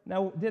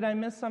 Now, did I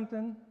miss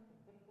something?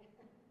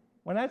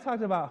 When I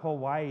talked about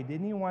Hawaii,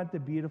 didn't you want the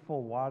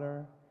beautiful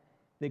water,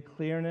 the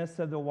clearness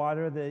of the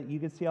water, that you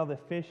could see all the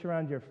fish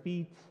around your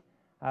feet?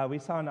 We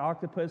saw an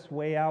octopus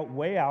way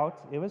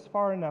out. It was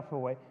far enough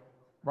away,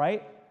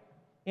 right?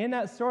 In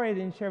that story, I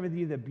didn't share with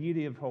you the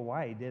beauty of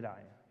Hawaii, did I?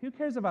 Who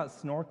cares about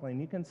snorkeling?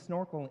 You can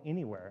snorkel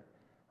anywhere.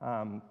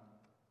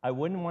 I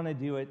wouldn't want to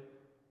do it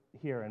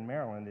here in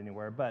Maryland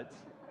anywhere, but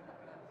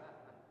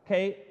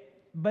okay.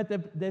 But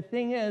the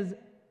thing is,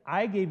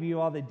 I gave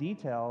you all the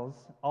details,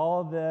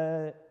 all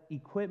the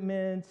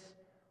equipment,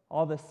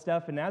 all the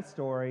stuff in that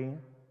story,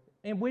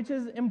 and which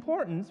is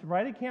important,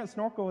 right? I can't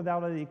snorkel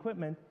without all the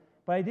equipment,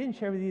 but I didn't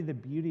share with you the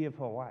beauty of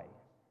Hawaii.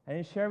 I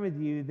didn't share with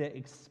you the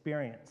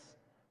experience,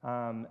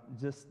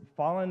 just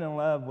falling in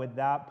love with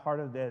that part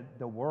of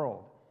the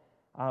world.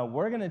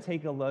 We're going to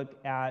take a look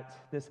at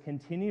this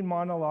continued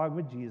monologue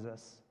with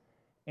Jesus,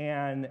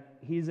 and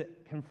he's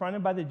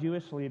confronted by the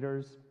Jewish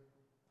leaders,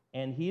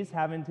 and he's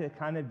having to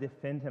kind of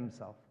defend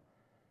himself.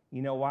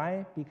 You know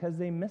why? Because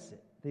they miss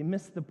it. They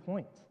miss the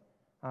point.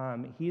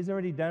 He's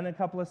already done a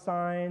couple of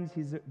signs.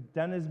 He's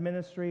done his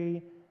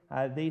ministry.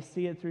 They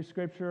see it through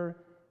Scripture.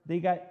 They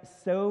got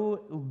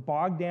so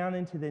bogged down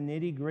into the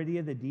nitty-gritty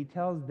of the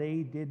details,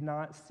 they did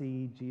not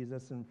see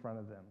Jesus in front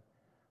of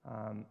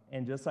them.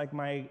 And just like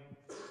my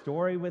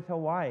story with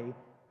Hawaii,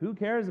 who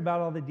cares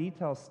about all the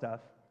detail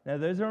stuff? Now,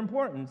 those are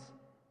important,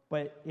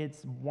 but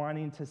it's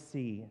wanting to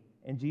see.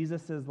 And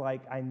Jesus is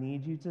like, I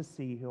need you to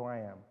see who I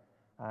am.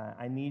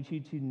 I need you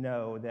to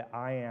know that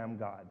I am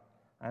God.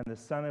 I'm the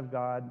Son of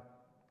God,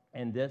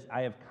 and this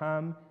I have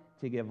come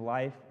to give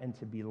life and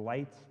to be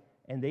light,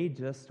 and they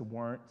just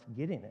weren't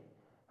getting it.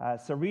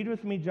 So read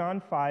with me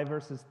John 5,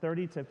 verses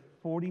 30 to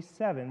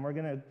 47. We're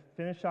going to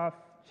finish off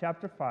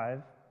chapter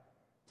 5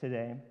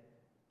 today.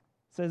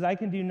 It says, I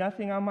can do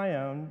nothing on my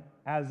own.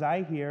 As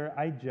I hear,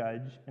 I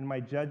judge, and my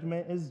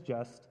judgment is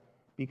just,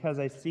 because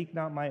I seek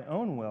not my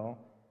own will,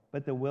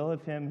 but the will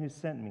of him who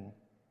sent me.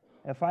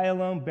 If I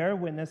alone bear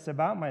witness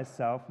about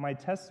myself, my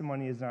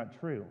testimony is not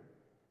true.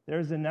 There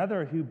is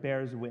another who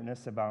bears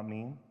witness about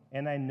me,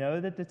 and I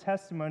know that the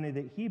testimony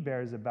that he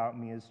bears about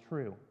me is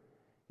true.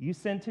 You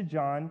sent to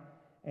John,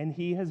 and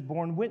he has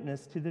borne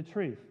witness to the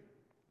truth.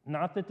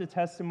 Not that the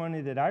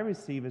testimony that I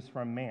receive is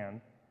from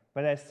man,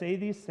 but I say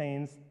these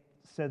things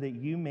so that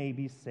you may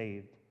be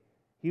saved.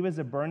 He was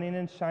a burning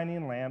and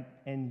shining lamp,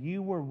 and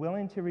you were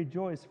willing to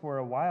rejoice for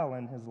a while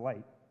in his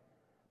light.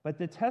 But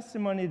the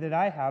testimony that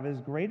I have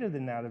is greater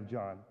than that of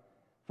John.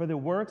 For the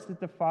works that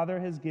the Father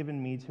has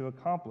given me to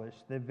accomplish,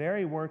 the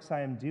very works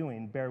I am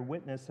doing, bear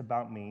witness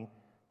about me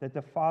that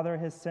the Father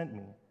has sent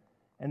me.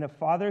 And the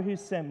Father who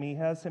sent me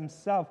has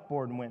himself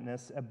borne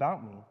witness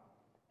about me.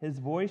 His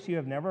voice you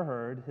have never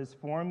heard, his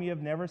form you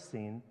have never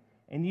seen,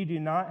 and you do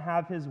not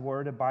have his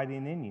word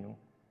abiding in you,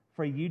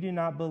 for you do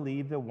not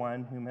believe the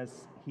one whom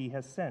he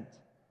has sent.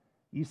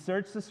 You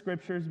search the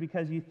Scriptures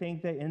because you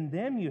think that in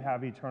them you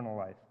have eternal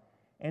life,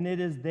 and it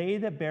is they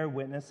that bear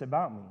witness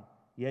about me.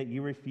 Yet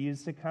you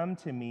refuse to come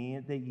to me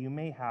that you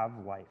may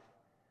have life.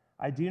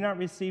 I do not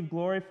receive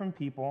glory from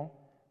people,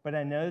 but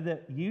I know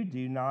that you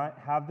do not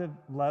have the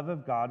love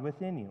of God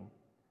within you.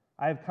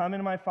 I have come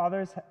in my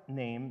Father's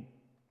name,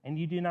 and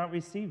you do not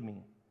receive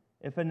me.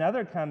 If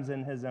another comes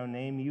in his own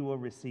name, you will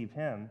receive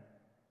him.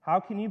 How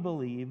can you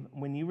believe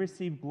when you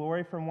receive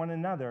glory from one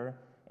another,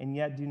 and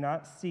yet do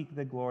not seek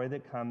the glory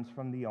that comes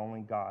from the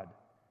only God?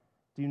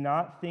 Do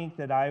not think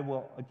that I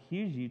will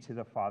accuse you to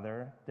the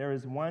Father. There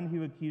is one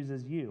who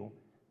accuses you,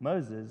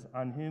 Moses,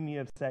 on whom you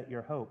have set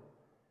your hope.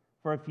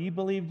 For if you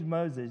believed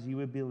Moses, you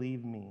would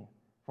believe me,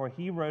 for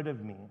he wrote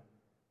of me.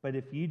 But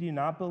if you do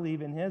not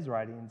believe in his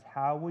writings,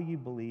 how will you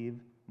believe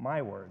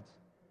my words?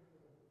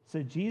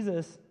 So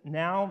Jesus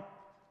now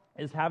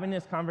is having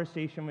this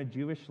conversation with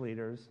Jewish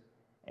leaders,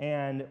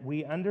 and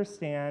we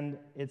understand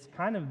it's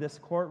kind of this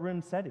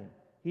courtroom setting.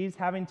 He's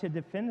having to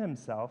defend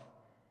himself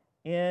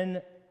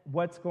in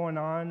what's going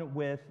on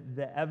with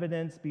the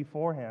evidence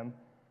before him.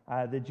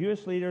 The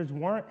Jewish leaders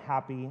weren't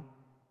happy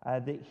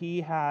that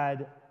he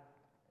had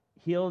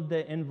healed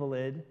the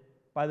invalid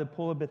by the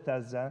pool of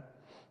Bethesda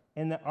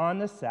on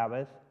the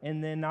Sabbath,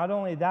 and then not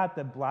only that,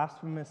 the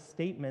blasphemous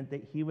statement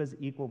that he was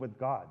equal with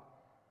God.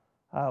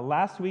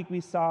 Last week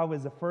we saw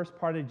was the first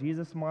part of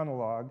Jesus'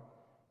 monologue,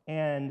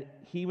 and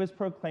he was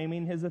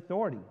proclaiming his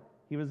authority.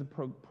 He was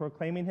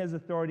proclaiming his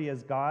authority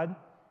as God,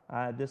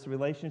 this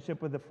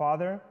relationship with the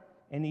Father,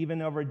 and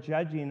even over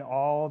judging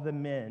all the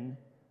men,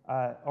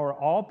 or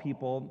all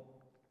people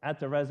at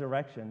the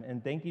resurrection.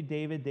 And thank you,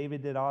 David.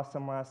 David did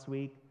awesome last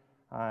week.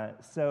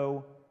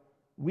 So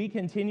we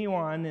continue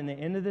on in the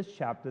end of this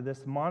chapter,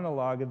 this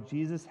monologue of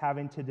Jesus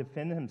having to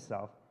defend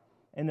himself.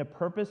 And the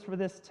purpose for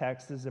this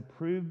text is to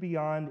prove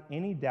beyond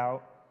any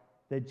doubt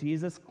that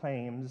Jesus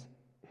claims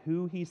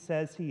who he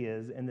says he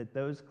is, and that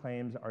those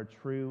claims are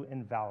true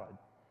and valid.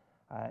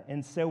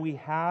 And so we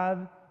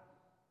have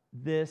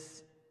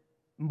this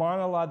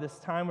monologue, this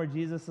time where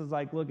Jesus is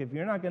like, look, if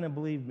you're not going to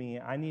believe me,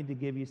 I need to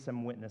give you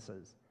some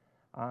witnesses.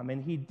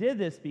 And he did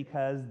this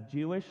because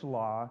Jewish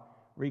law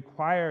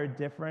required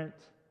different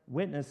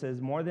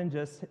witnesses more than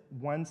just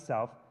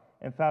oneself.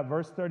 In fact,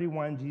 verse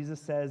 31, Jesus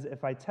says,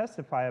 if I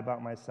testify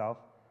about myself,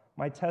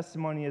 my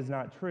testimony is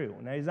not true.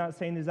 Now, he's not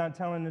saying he's not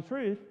telling the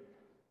truth.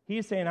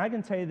 He's saying, I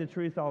can tell you the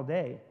truth all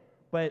day,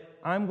 but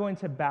I'm going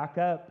to back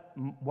up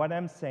what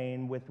I'm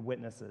saying with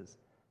witnesses.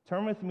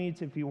 Turn with me,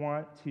 if you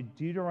want, to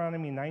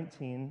Deuteronomy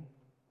 19,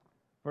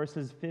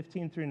 verses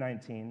 15 through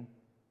 19.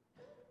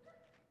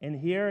 And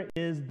here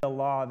is the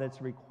law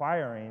that's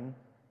requiring,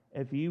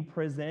 if you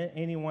present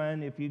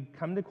anyone, if you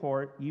come to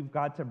court, you've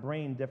got to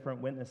bring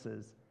different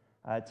witnesses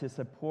to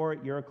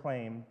support your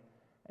claim.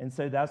 And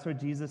so that's what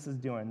Jesus is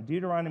doing.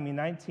 Deuteronomy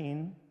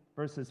 19,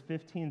 verses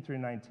 15 through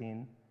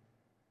 19,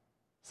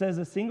 says,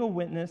 a single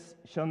witness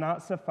shall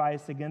not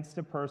suffice against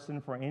a person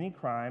for any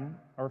crime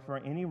or for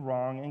any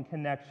wrong in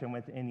connection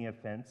with any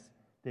offense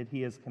that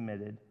he has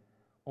committed.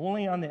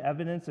 Only on the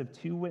evidence of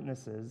 2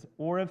 witnesses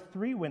or of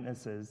 3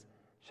 witnesses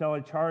shall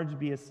a charge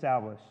be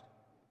established.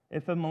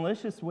 If a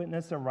malicious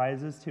witness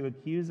arises to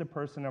accuse a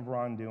person of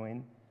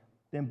wrongdoing,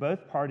 then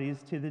both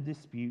parties to the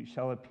dispute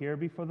shall appear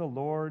before the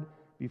Lord,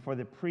 before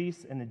the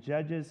priests and the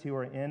judges who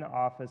are in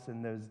office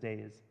in those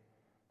days.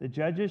 The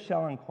judges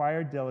shall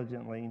inquire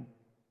diligently,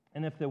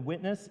 and if the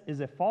witness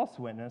is a false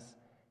witness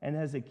and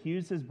has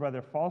accused his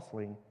brother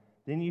falsely,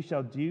 then you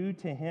shall do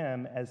to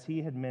him as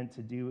he had meant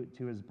to do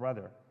to his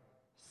brother.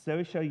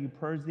 So shall you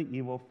purge the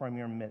evil from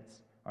your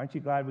midst. Aren't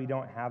you glad we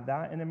don't have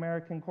that in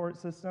American court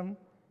system?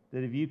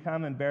 That if you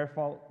come and bear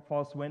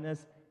false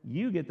witness,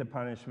 you get the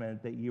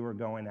punishment that you were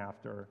going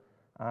after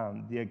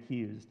the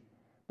accused.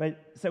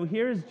 But so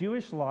here's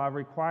Jewish law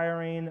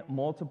requiring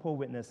multiple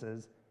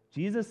witnesses.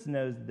 Jesus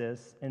knows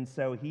this, and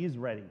so he's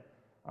ready.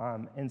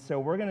 And so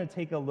we're going to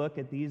take a look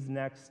at these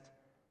next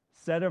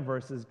set of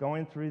verses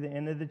going through the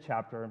end of the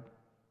chapter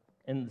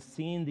and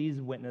seeing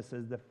these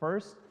witnesses. The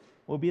first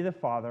will be the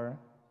Father,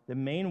 the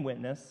main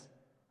witness,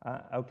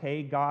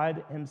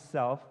 God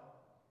himself.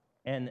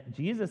 And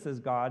Jesus as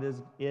God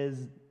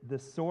is the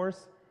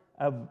source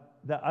of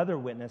the other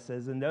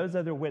witnesses. And those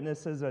other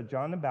witnesses are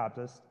John the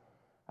Baptist,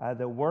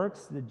 the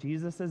works that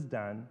Jesus has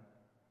done,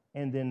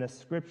 and then the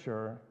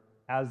Scripture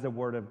as the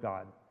Word of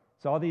God.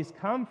 So all these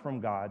come from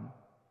God.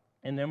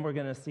 And then we're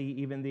going to see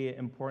even the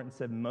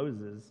importance of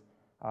Moses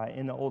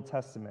in the Old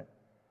Testament.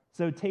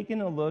 So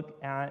taking a look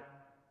at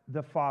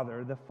the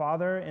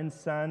Father and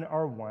Son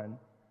are one.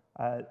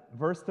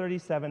 Verse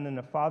 37, and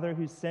the Father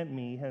who sent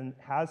me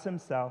has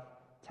himself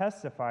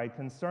testified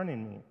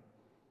concerning me.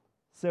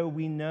 So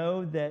we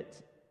know that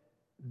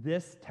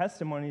this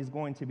testimony is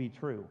going to be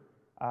true.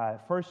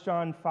 1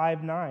 John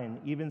 5:9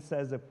 even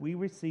says, if we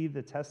receive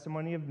the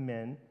testimony of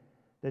men,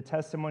 the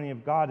testimony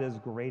of God is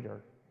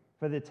greater.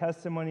 For the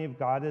testimony of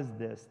God is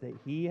this, that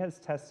he has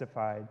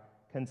testified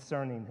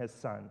concerning his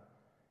Son.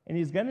 And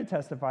he's going to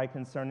testify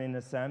concerning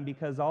his Son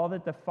because all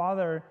that the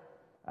Father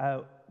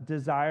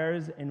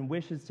desires and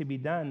wishes to be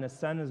done, the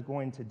Son is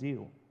going to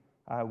do.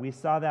 We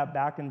saw that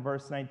back in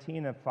verse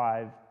 19 of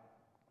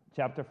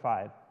chapter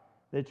 5.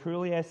 That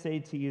truly I say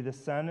to you, the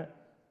Son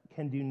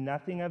can do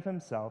nothing of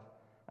himself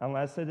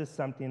unless it is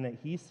something that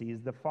he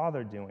sees the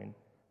Father doing.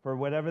 For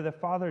whatever the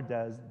Father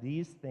does,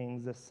 these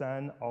things the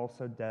Son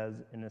also does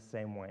in the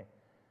same way.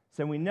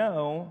 So we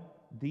know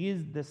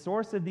the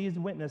source of these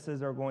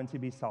witnesses are going to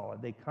be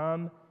solid. They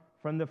come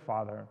from the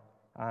Father.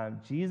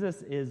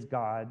 Jesus is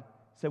God,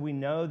 so we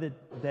know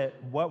that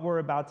what we're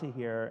about to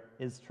hear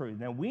is true.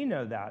 Now we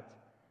know that,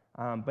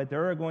 but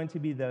there are going to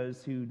be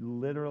those who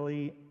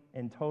literally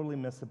and totally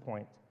miss the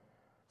point.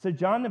 So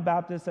John the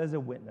Baptist as a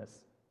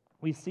witness.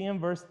 We see in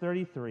verse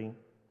 33,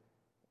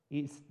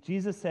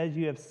 Jesus says,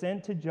 you have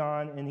sent to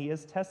John, and he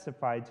has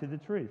testified to the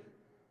truth.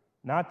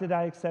 Not that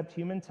I accept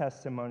human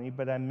testimony,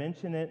 but I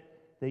mention it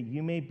that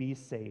you may be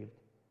saved.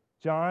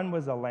 John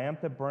was a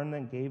lamp that burned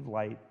and gave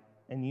light,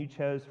 and you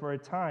chose for a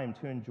time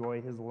to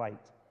enjoy his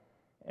light.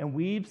 And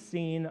we've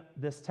seen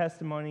this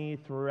testimony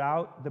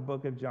throughout the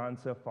book of John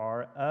so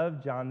far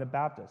of John the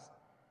Baptist,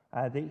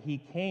 that he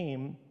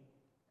came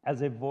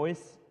as a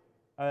voice,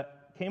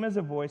 came as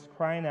a voice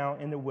crying out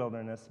in the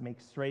wilderness,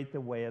 make straight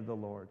the way of the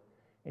Lord.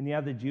 And you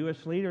have the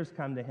Jewish leaders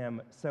come to him,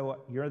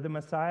 so you're the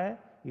Messiah?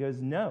 He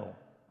goes, no,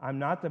 I'm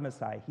not the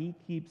Messiah. He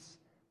keeps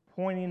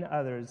pointing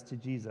others to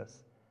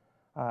Jesus.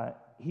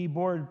 He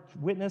bore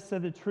witness to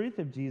the truth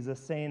of Jesus,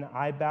 saying,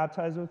 I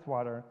baptize with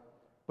water,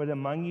 but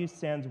among you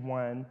stands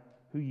one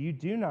who you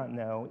do not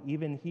know,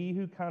 even he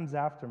who comes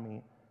after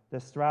me, the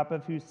strap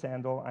of whose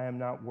sandal I am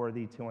not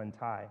worthy to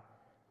untie.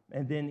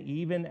 And then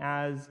even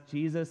as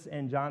Jesus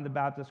and John the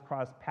Baptist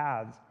cross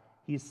paths,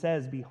 he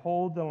says,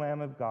 behold the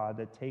Lamb of God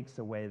that takes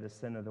away the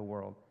sin of the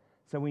world.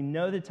 So we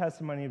know the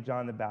testimony of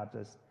John the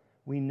Baptist.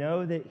 We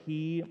know that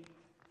he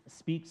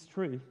speaks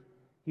truth.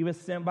 He was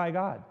sent by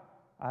God.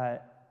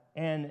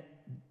 And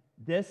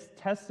this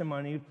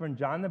testimony from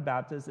John the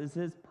Baptist is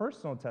his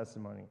personal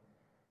testimony.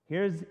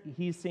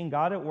 He's seen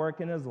God at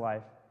work in his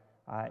life.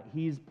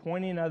 He's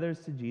pointing others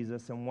to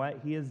Jesus and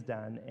what he has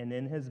done and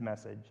in his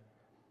message.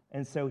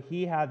 And so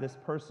he had this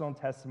personal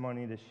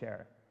testimony to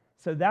share.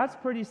 So that's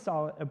pretty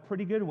solid, a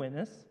pretty good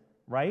witness,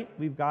 right?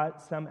 We've got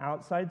some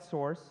outside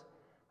source.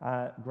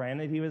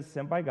 Granted, he was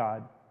sent by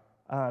God.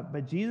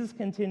 But Jesus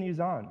continues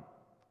on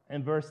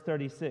in verse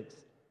 36.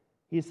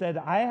 He said,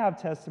 I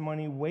have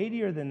testimony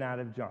weightier than that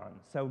of John.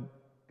 So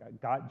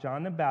got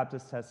John the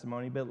Baptist's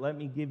testimony, but let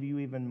me give you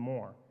even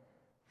more.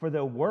 For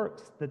the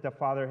works that the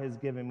Father has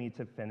given me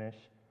to finish,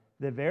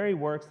 the very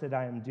works that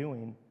I am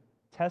doing,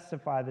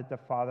 testify that the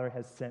Father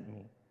has sent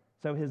me.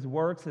 So his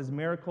works, his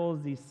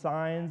miracles, these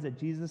signs that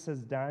Jesus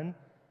has done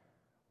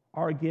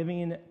are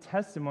giving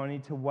testimony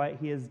to what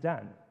he has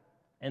done.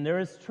 And there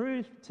is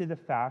truth to the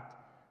fact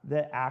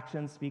that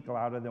actions speak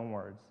louder than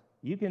words.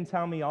 You can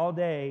tell me all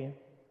day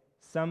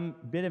some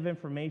bit of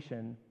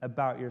information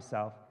about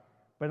yourself,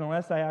 but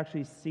unless I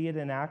actually see it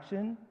in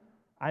action,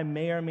 I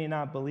may or may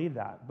not believe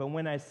that. But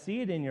when I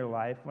see it in your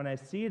life, when I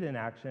see it in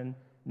action,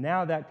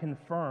 now that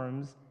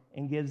confirms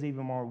and gives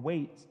even more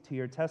weight to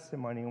your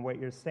testimony and what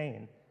you're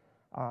saying.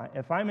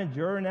 If I'm a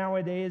juror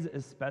nowadays,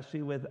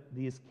 especially with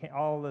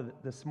all of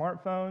the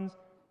smartphones,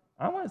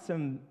 I want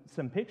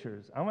some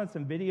pictures. I want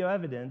some video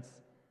evidence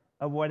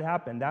of what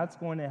happened. That's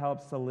going to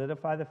help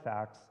solidify the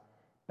facts,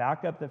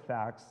 back up the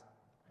facts,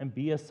 and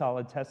be a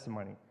solid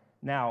testimony.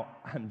 Now,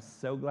 I'm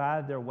so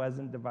glad there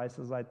wasn't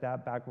devices like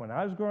that back when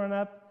I was growing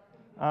up.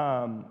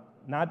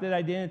 Not that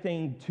I did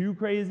anything too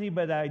crazy,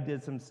 but I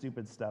did some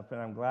stupid stuff,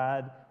 and I'm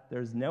glad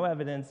there's no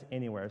evidence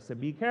anywhere. So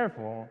be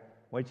careful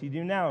what you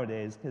do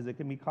nowadays, because it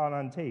can be caught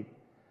on tape.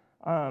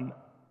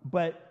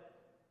 But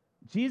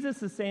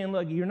Jesus is saying,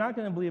 look, you're not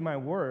going to believe my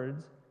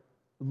words.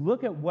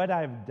 Look at what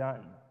I've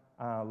done.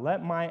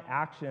 Let my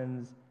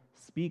actions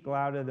speak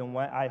louder than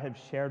what I have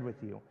shared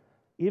with you.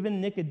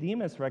 Even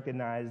Nicodemus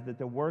recognized that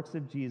the works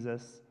of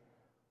Jesus,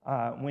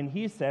 when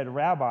he said,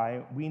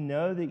 Rabbi, we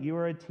know that you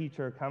are a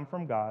teacher come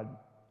from God,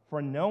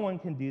 for no one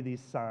can do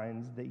these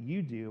signs that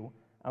you do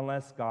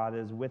unless God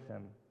is with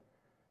him.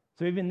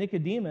 So even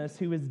Nicodemus,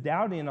 who was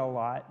doubting a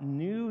lot,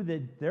 knew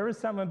that there was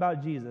something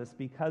about Jesus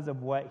because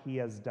of what he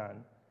has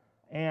done.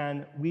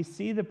 And we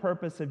see the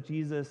purpose of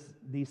Jesus,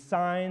 these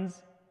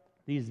signs,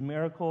 these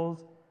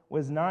miracles,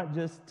 was not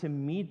just to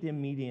meet the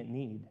immediate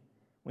need.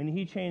 When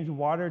he changed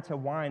water to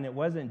wine, it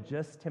wasn't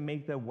just to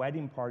make the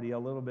wedding party a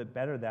little bit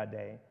better that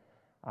day.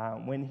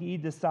 When he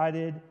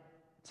decided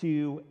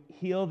to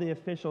heal the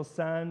official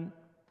son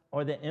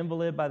or the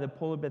invalid by the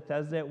pool of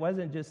Bethesda, it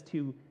wasn't just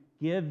to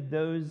give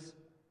those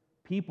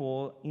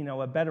people,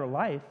 a better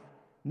life.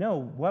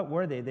 No, what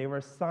were they? They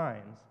were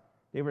signs.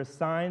 They were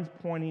signs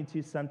pointing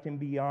to something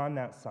beyond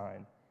that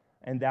sign.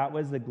 And that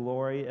was the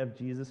glory of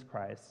Jesus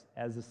Christ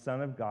as the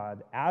Son of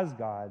God, as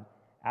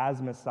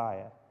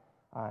Messiah.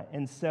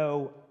 And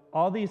so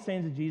all these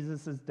things that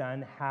Jesus has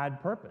done had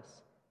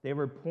purpose. They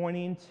were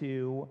pointing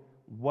to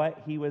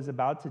what he was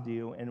about to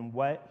do and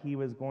what he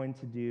was going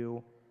to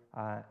do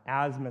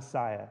as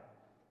Messiah.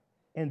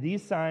 And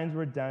these signs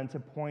were done to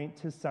point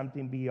to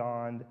something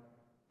beyond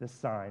the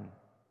sign.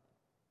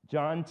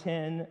 John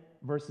 10,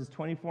 verses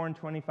 24 and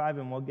 25,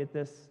 and we'll get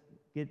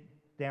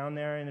down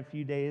there in a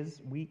few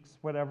days, weeks,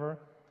 whatever.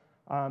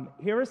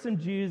 Here are some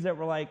Jews that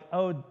were like,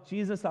 oh,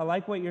 Jesus, I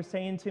like what you're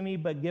saying to me,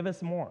 but give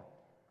us more.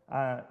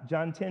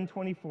 John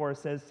 10:24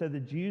 says, so the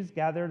Jews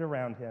gathered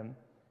around him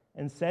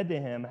and said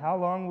to him, how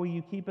long will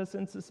you keep us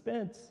in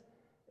suspense?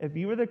 If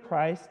you are the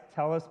Christ,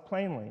 tell us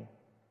plainly.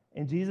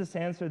 And Jesus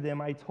answered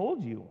them, I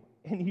told you,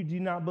 and you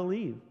do not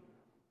believe.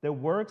 The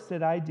works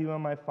that I do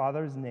in my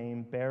Father's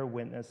name bear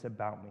witness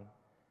about me.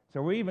 So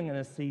we're even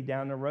going to see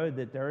down the road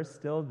that there are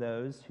still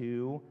those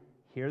who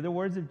hear the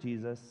words of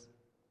Jesus,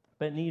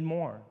 but need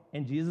more.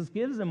 And Jesus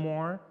gives them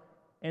more,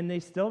 and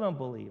they still don't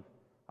believe.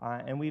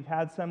 And we've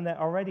had some that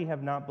already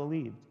have not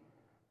believed.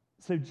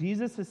 So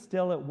Jesus is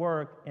still at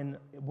work, and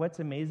what's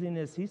amazing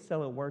is he's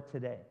still at work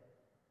today.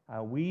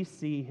 We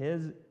see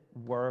his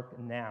work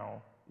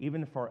now,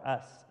 even for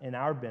us, in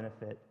our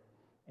benefit,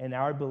 and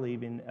our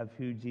believing of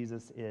who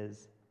Jesus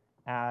is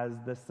as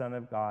the Son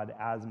of God,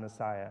 as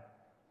Messiah.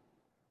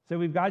 So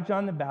we've got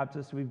John the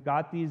Baptist, we've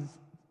got these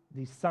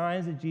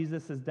signs that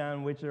Jesus has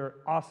done, which are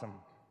awesome,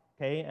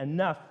 okay?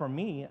 Enough for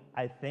me,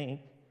 I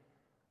think,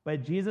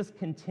 But Jesus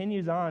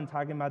continues on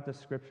talking about the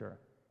Scripture.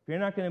 If you're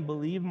not going to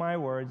believe my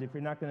words, if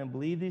you're not going to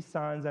believe these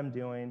signs I'm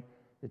doing,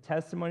 the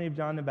testimony of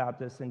John the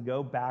Baptist, then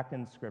go back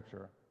in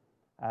Scripture.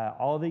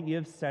 All that you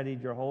have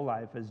studied your whole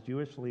life as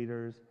Jewish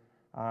leaders,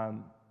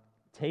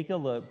 take a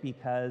look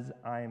because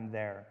I'm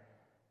there.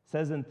 It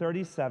says in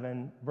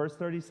verse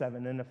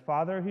 37, and the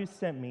Father who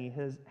sent me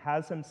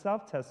has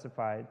himself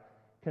testified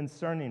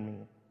concerning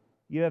me.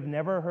 You have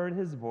never heard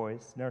his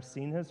voice, nor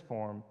seen his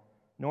form,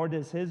 nor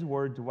does his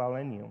word dwell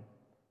in you,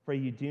 for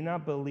you do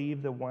not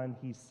believe the one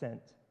he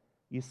sent.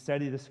 You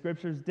study the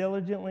Scriptures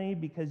diligently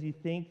because you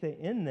think that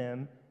in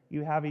them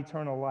you have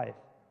eternal life.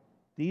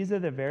 These are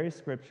the very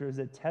Scriptures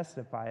that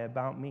testify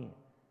about me.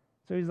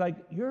 So he's like,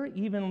 you're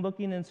even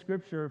looking in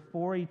Scripture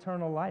for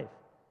eternal life.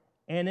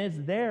 And it's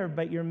there,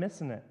 but you're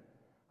missing it.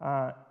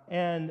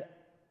 And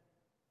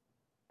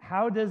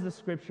how does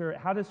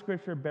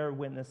Scripture bear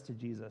witness to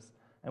Jesus?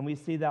 And we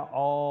see that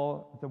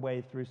all the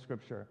way through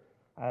Scripture.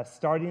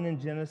 Starting in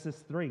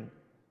Genesis 3.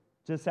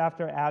 Just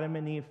after Adam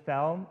and Eve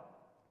fell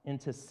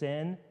into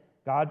sin,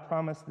 God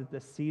promised that the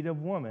seed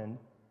of woman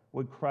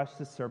would crush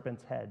the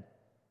serpent's head.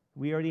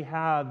 We already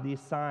have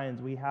these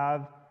signs. We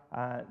have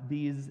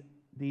these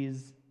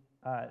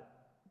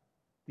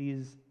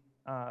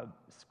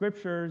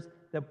scriptures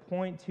that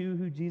point to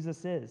who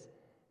Jesus is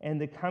and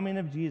the coming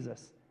of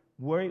Jesus.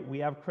 We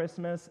have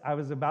Christmas. I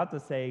was about to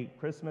say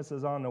Christmas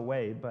is on the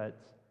way, but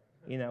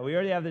we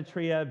already have the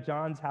tree up.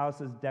 John's house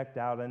is decked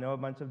out. I know a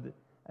bunch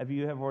of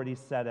you have already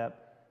set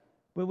up.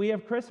 But we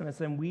have Christmas,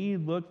 and we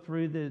look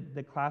through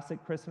the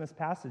classic Christmas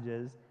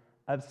passages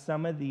of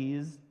some of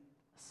these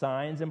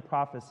signs and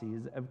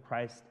prophecies of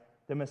Christ,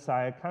 the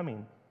Messiah,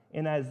 coming.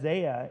 In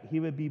Isaiah, he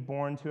would be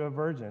born to a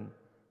virgin.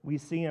 We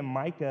see in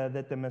Micah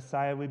that the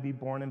Messiah would be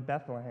born in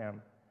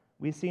Bethlehem.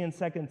 We see in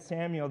 2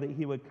 Samuel that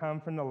he would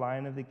come from the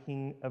line of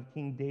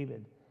King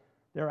David.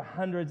 There are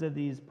hundreds of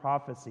these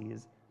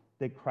prophecies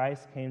that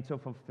Christ came to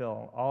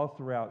fulfill all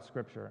throughout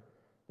Scripture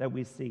that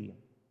we see.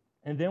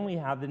 And then we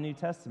have the New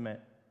Testament.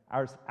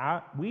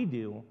 We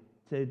do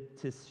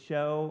to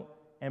show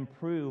and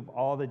prove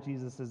all that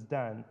Jesus has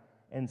done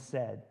and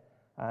said.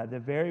 The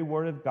very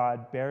Word of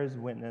God bears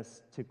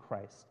witness to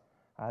Christ.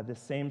 The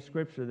same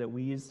Scripture that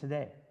we use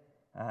today.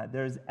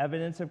 There's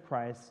evidence of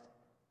Christ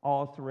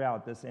all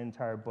throughout this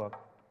entire book.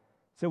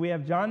 So we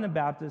have John the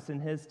Baptist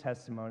and his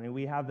testimony.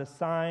 We have the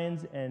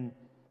signs and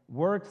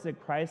works that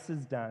Christ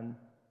has done,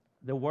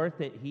 the work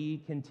that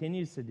he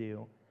continues to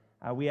do.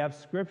 We have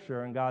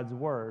Scripture and God's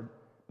Word,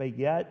 but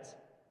yet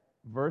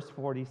verse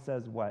 40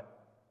 says what?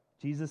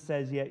 Jesus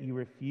says, yet you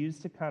refuse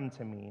to come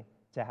to me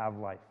to have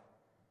life.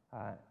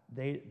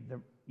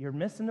 You're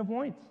missing the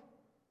point.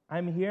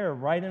 I'm here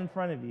right in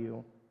front of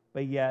you,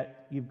 but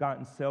yet you've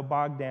gotten so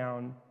bogged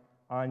down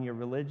on your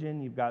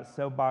religion. You've got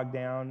so bogged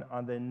down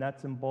on the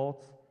nuts and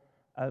bolts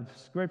of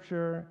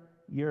Scripture.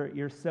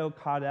 You're so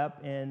caught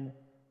up in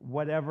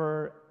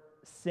whatever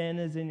sin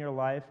is in your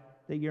life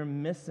that you're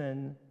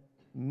missing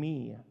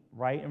me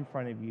right in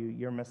front of you,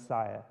 your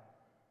Messiah.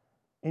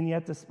 And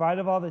yet, despite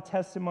of all the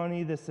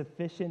testimony, the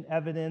sufficient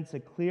evidence, the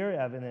clear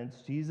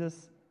evidence,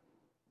 Jesus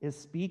is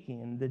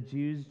speaking. The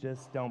Jews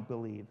just don't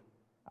believe.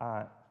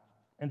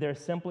 And there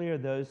simply are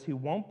those who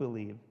won't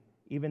believe,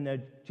 even though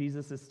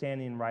Jesus is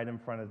standing right in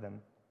front of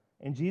them.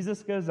 And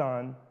Jesus goes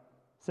on,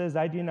 says,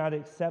 I do not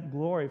accept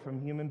glory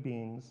from human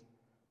beings,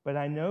 but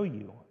I know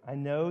you. I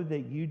know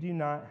that you do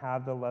not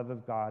have the love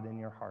of God in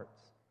your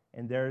hearts.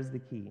 And there's the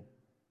key,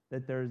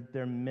 that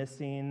they're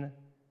missing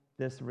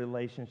this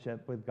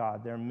relationship with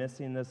God. They're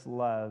missing this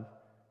love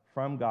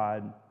from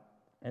God,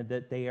 and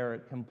that they are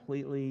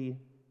completely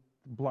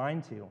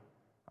blind to.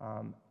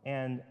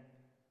 And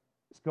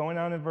it's going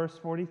on in verse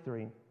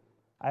 43.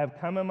 I have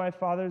come in my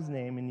Father's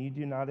name, and you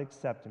do not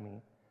accept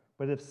me.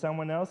 But if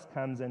someone else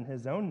comes in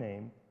his own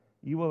name,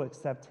 you will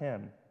accept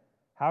him.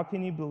 How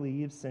can you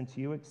believe, since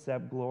you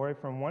accept glory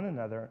from one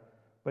another,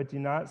 but do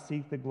not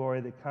seek the glory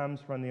that comes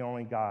from the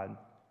only God?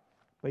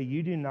 But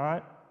you do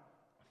not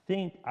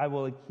think I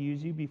will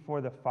accuse you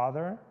before the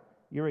Father?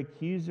 Your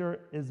accuser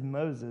is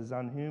Moses,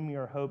 on whom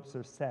your hopes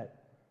are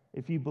set.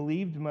 If you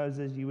believed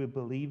Moses, you would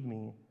believe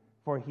me,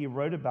 for he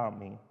wrote about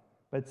me.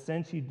 But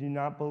since you do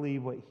not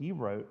believe what he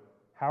wrote,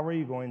 how are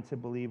you going to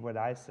believe what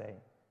I say?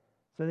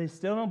 So they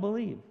still don't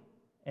believe.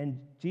 And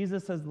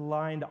Jesus has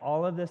lined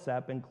all of this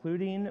up,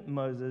 including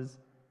Moses,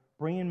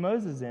 bringing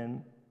Moses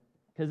in,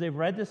 because they've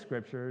read the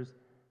Scriptures,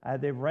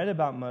 they've read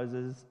about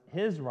Moses,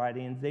 his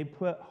writings, they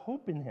put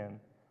hope in him.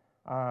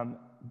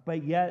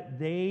 But yet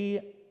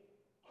they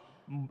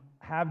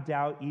have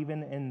doubt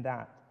even in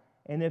that.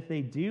 And if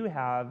they do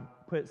have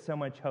put so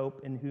much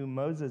hope in who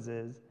Moses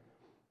is,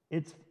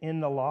 it's in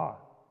the law.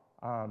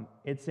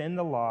 It's in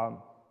the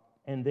law,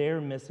 and they're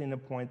missing the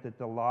point that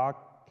the law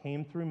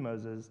came through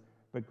Moses,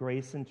 but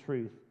grace and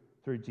truth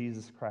through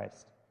Jesus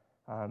Christ.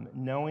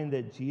 Knowing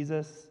that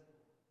Jesus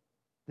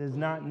does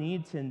not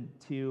need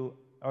to,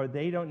 or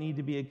they don't need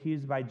to be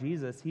accused by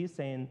Jesus. He's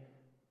saying,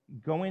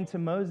 going to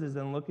Moses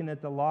and looking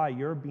at the law,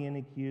 you're being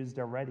accused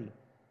already.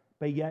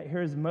 But yet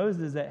here's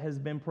Moses that has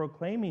been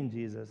proclaiming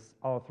Jesus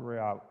all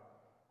throughout.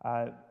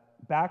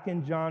 Back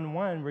in John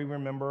 1, we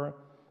remember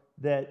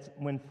that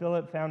when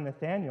Philip found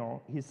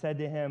Nathanael, he said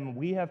to him,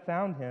 "We have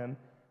found him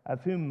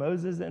of whom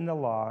Moses in the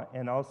law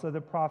and also the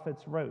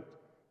prophets wrote,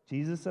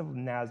 Jesus of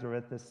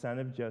Nazareth, the son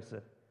of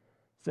Joseph."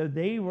 So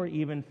they were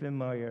even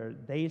familiar.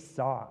 They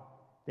saw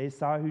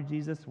who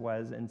Jesus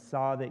was and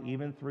saw that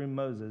even through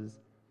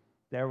Moses,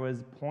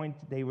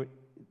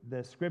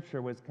 the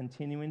scripture was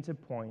continuing to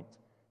point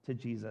to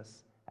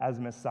Jesus as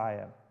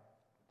Messiah.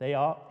 They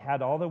all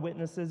had all the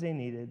witnesses they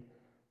needed,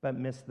 but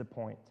missed the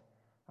point.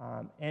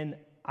 And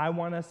I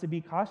want us to be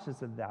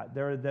cautious of that.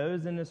 There are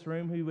those in this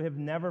room who have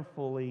never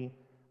fully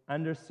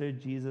understood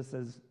Jesus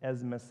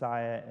as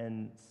Messiah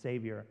and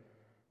Savior.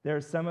 There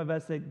are some of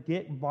us that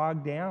get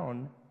bogged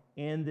down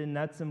in the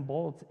nuts and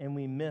bolts, and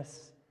we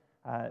miss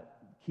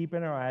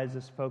keeping our eyes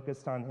just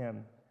focused on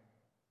Him.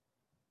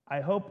 I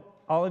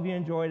hope all of you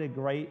enjoyed a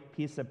great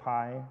piece of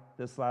pie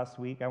this last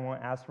week. I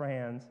won't ask for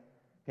hands,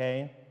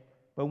 okay?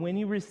 But when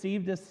you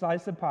received a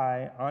slice of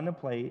pie on a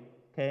plate,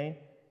 okay,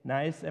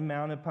 nice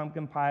amount of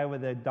pumpkin pie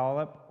with a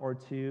dollop or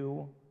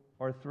 2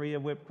 or 3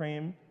 of whipped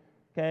cream,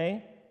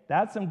 okay,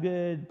 that's some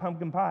good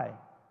pumpkin pie.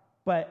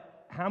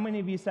 But how many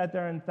of you sat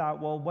there and thought,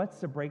 well,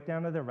 what's the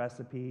breakdown of the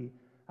recipe?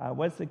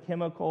 What's the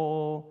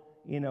chemical,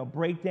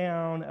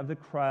 breakdown of the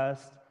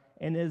crust?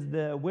 And is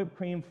the whipped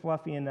cream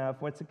fluffy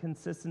enough? What's the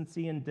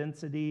consistency and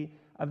density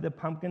of the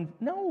pumpkin?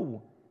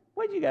 No.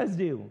 What did you guys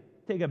do?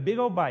 Take a big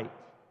old bite,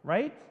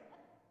 right?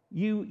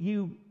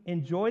 You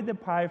enjoyed the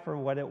pie for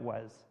what it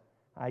was.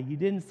 You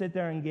didn't sit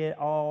there and get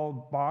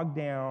all bogged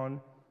down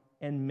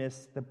and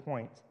miss the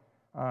point.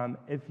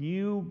 If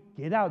you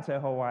get out to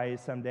Hawaii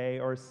someday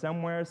or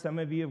somewhere, some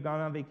of you have gone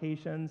on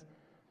vacations,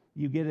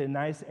 you get a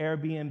nice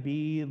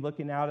Airbnb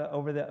looking out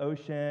over the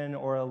ocean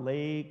or a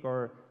lake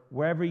or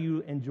wherever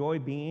you enjoy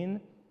being,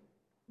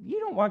 you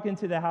don't walk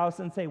into the house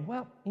and say,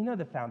 well,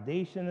 the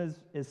foundation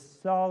is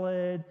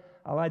solid.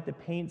 I like the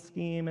paint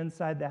scheme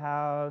inside the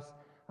house.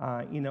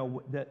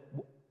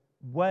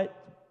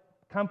 What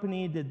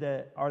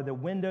company are the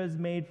windows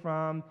made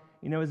from?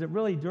 Is it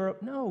really durable?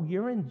 No,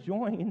 you're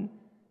enjoying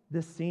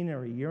the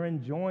scenery. You're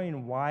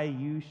enjoying why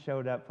you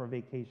showed up for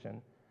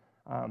vacation.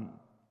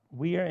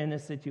 We are in a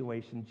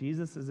situation,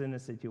 Jesus is in a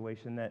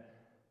situation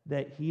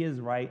that He is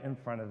right in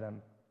front of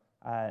them.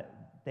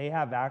 They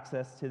have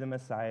access to the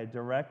Messiah,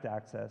 direct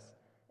access,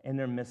 and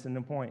they're missing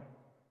the point.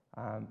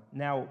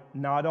 Now,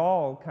 not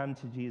all come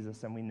to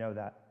Jesus, and we know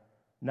that.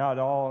 Not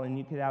all, and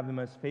you could have the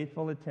most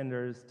faithful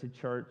attenders to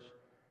church,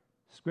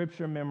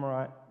 scripture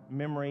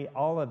memory,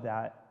 all of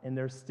that, and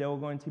there's still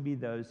going to be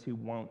those who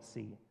won't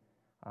see.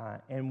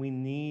 And we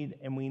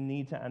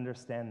need to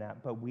understand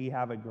that. But we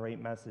have a great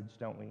message,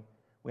 don't we?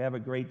 We have a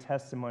great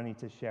testimony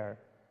to share.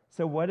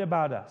 So what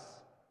about us?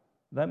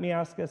 Let me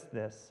ask us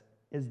this.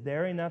 Is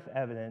there enough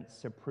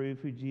evidence to prove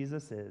who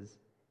Jesus is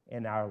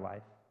in our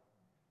life?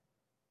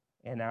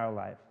 In our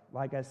life.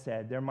 Like I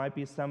said, there might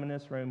be some in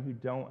this room who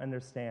don't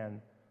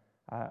understand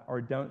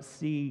or don't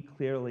see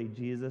clearly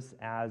Jesus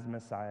as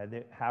Messiah.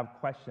 They have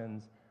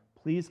questions.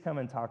 Please come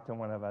and talk to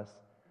one of us.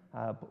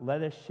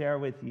 Let us share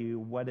with you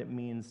what it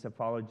means to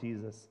follow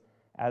Jesus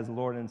as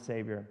Lord and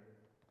Savior.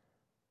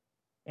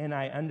 And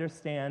I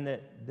understand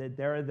that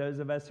there are those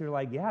of us who are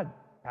like, yeah,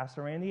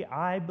 Pastor Randy,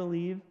 I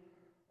believe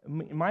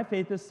my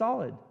faith is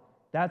solid.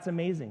 That's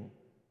amazing.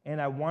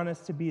 And I want us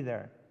to be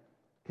there.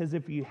 Because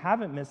if you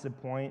haven't missed a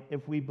point,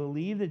 if we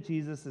believe that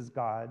Jesus is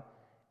God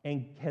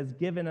and has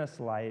given us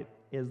light,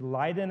 is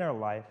light in our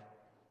life,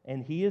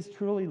 and He is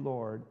truly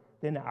Lord,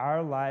 then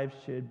our lives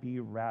should be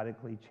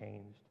radically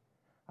changed.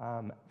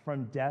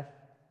 From death,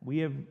 we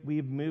have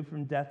moved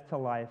from death to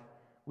life.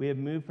 We have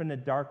moved from the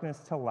darkness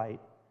to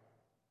light.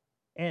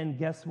 And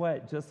guess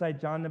what? Just like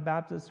John the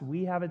Baptist,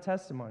 we have a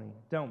testimony,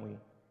 don't we?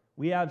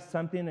 We have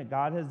something that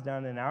God has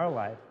done in our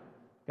life.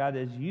 God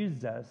has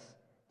used us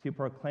to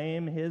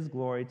proclaim His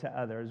glory to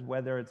others,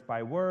 whether it's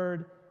by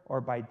word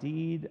or by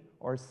deed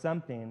or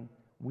something.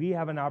 We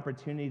have an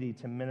opportunity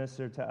to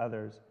minister to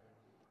others.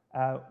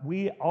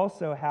 We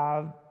also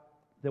have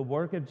the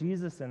work of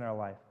Jesus in our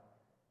life.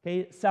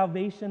 Okay,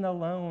 salvation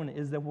alone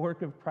is the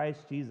work of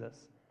Christ Jesus.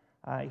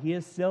 He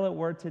is still at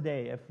work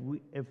today.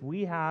 If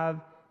we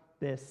have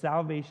the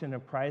salvation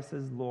of Christ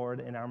as Lord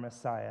and our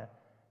Messiah,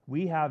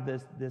 we have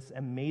this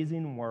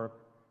amazing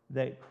work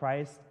that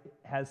Christ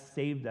has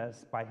saved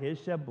us by His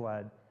shed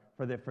blood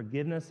for the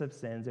forgiveness of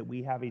sins, that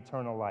we have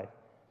eternal life.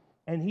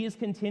 And He is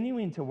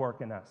continuing to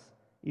work in us.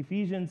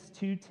 Ephesians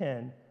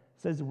 2:10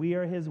 says, we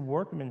are His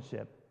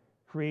workmanship,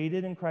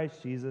 created in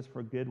Christ Jesus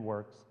for good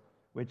works,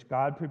 which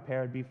God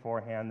prepared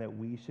beforehand that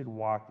we should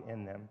walk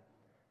in them.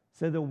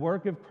 So the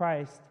work of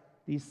Christ,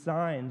 these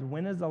signs,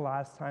 when is the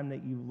last time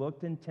that you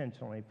looked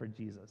intentionally for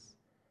Jesus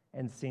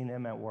and seen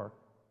Him at work?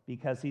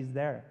 Because He's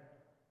there.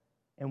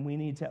 And we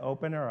need to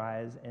open our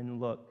eyes and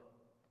look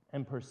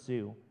and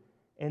pursue.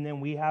 And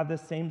then we have the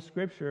same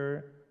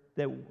scripture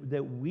that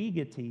we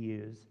get to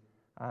use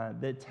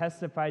that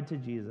testified to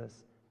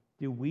Jesus.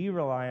 Do we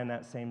rely on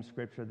that same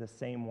scripture the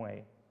same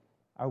way?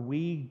 Are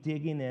we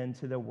digging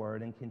into the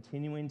Word and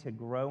continuing to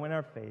grow in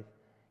our faith,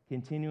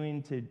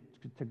 continuing to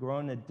to grow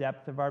in the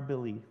depth of our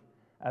belief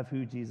of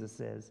who Jesus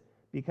is.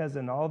 Because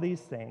in all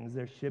these things,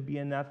 there should be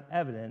enough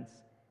evidence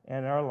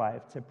in our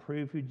life to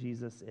prove who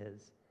Jesus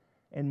is.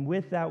 And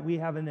with that, we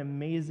have an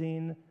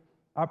amazing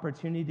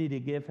opportunity to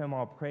give him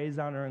all praise,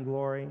 honor, and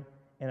glory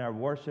in our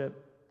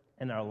worship,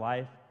 in our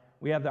life.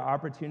 We have the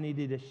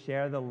opportunity to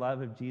share the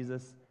love of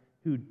Jesus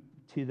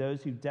to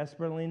those who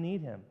desperately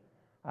need him.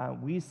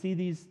 We see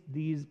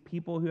these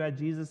people who had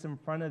Jesus in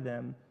front of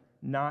them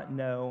not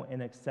know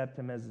and accept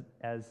him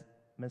as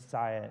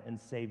Messiah and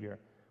Savior.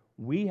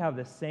 We have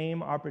the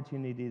same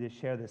opportunity to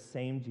share the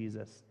same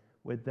Jesus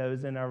with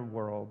those in our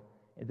world,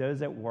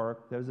 those at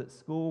work, those at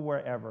school,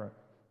 wherever,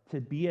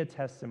 to be a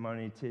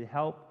testimony, to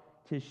help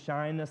to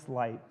shine this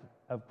light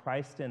of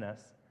Christ in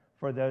us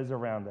for those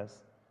around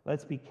us.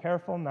 Let's be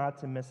careful not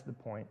to miss the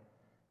point,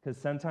 because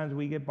sometimes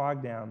we get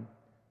bogged down.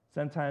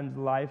 Sometimes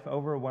life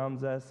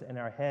overwhelms us and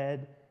our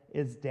head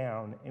is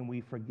down and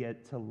we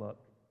forget to look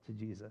to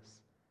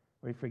Jesus.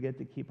 We forget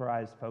to keep our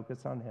eyes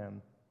focused on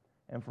him,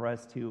 and for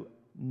us to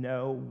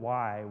know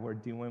why we're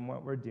doing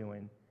what we're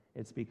doing.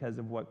 It's because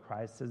of what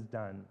Christ has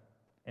done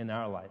in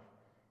our life,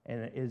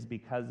 and it is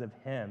because of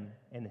him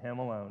and him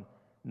alone.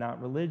 Not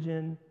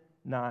religion,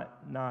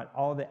 not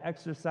all the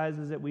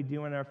exercises that we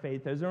do in our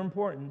faith. Those are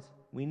important.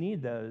 We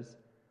need those,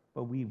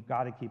 but we've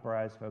got to keep our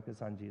eyes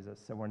focused on Jesus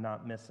so we're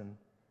not missing.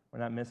 We're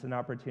not missing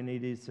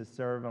opportunities to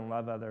serve and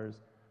love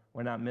others.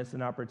 We're not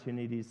missing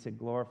opportunities to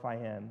glorify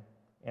him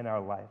in our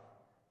life.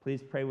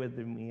 Please pray with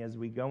me as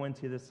we go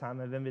into this time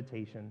of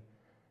invitation.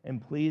 And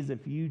please,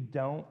 if you're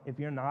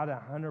not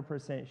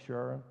 100%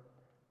 sure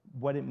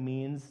what it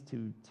means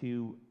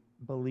to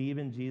believe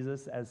in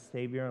Jesus as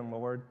Savior and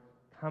Lord,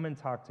 come and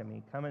talk to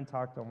me. Come and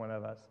talk to one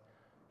of us.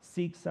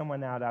 Seek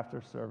someone out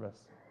after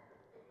service.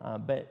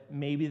 But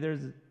maybe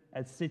there's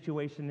a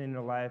situation in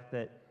your life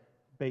that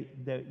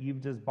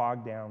you've just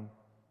bogged down,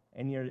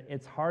 and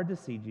it's hard to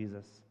see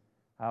Jesus.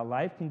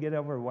 Life can get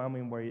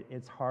overwhelming where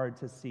it's hard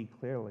to see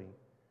clearly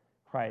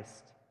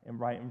Christ and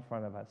right in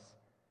front of us,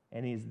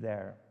 and he's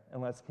there.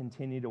 And let's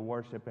continue to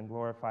worship and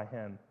glorify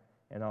him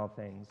in all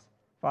things.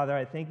 Father,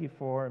 I thank you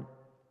for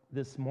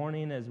this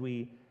morning as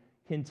we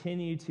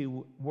continue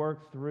to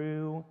work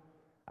through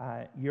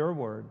your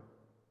word,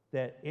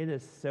 that it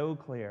is so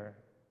clear,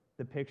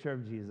 the picture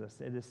of Jesus.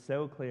 It is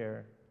so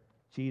clear,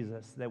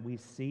 Jesus, that we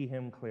see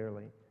him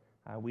clearly.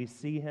 We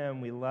see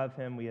him, we love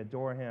him, we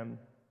adore him.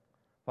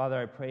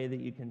 Father, I pray that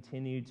you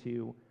continue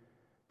to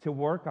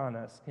work on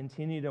us,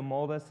 continue to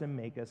mold us and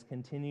make us,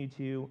 continue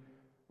to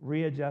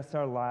readjust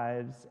our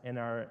lives and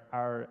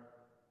our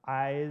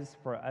eyes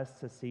for us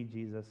to see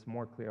Jesus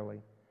more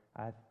clearly.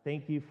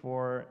 Thank you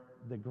for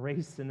the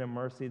grace and the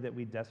mercy that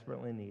we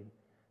desperately need,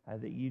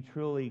 that you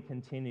truly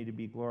continue to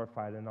be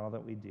glorified in all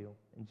that we do.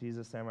 In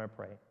Jesus' name I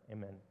pray,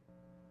 amen.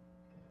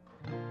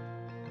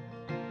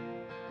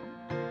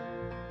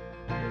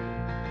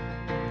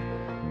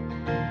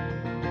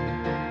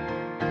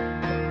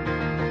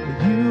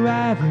 You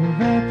are the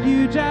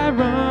refuge I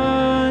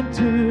run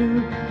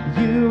to.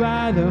 You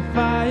are the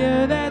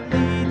fire that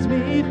leads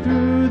me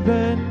through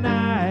the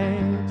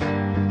night.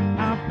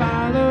 I'll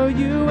follow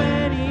you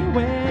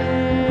anywhere.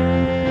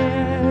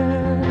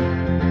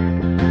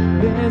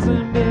 There's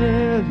a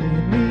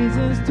million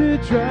reasons to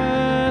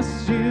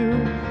trust you.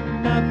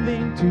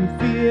 Nothing to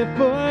fear,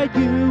 for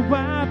you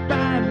are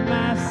by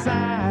my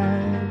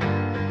side.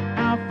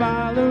 I'll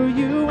follow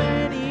you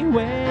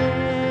anywhere.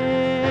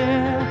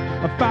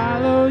 I'll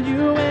follow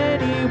you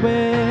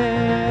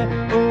anywhere.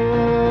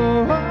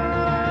 Oh,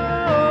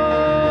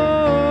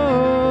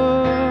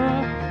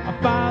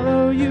 I'll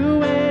follow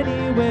you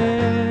anywhere.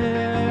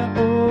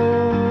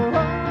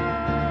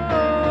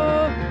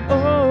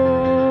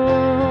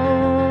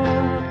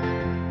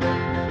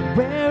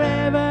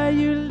 Wherever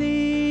you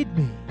lead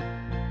me,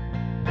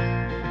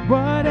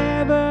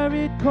 whatever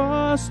it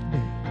cost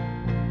me.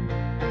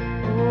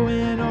 Oh,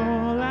 and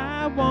all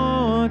I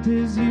want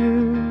is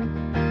you.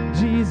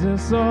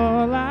 Jesus,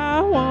 all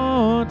I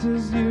want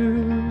is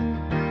you.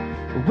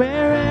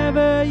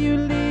 Wherever you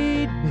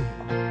lead me,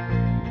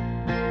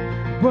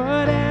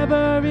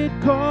 whatever it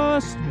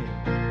cost me.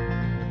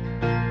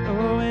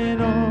 Oh,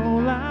 and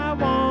all I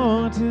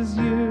want is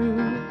you.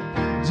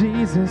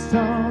 Jesus,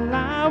 all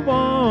I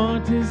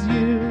want is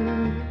you.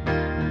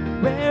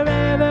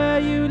 Wherever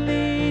you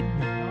lead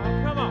me,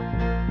 oh, come on.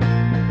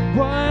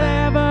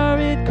 Whatever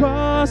it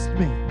cost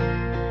me.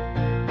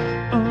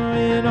 Oh,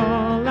 and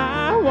all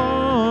I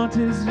want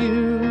is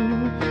you.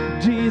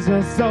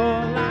 Jesus,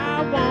 all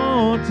I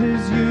want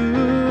is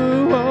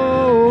you.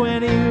 Oh,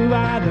 and you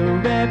are the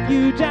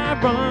refuge I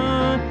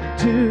run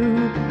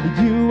to.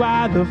 You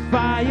are the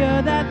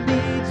fire that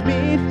leads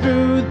me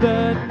through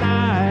the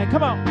night.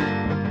 Come on. Yeah.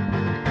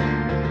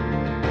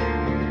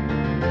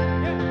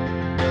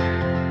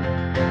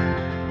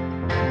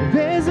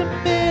 There's a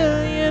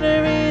million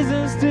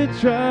reasons to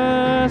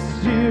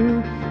trust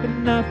you,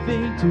 and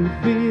nothing to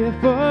fear,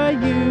 for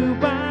you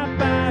are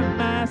by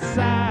my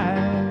side.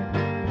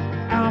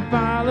 I'll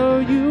follow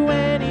you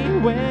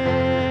anywhere.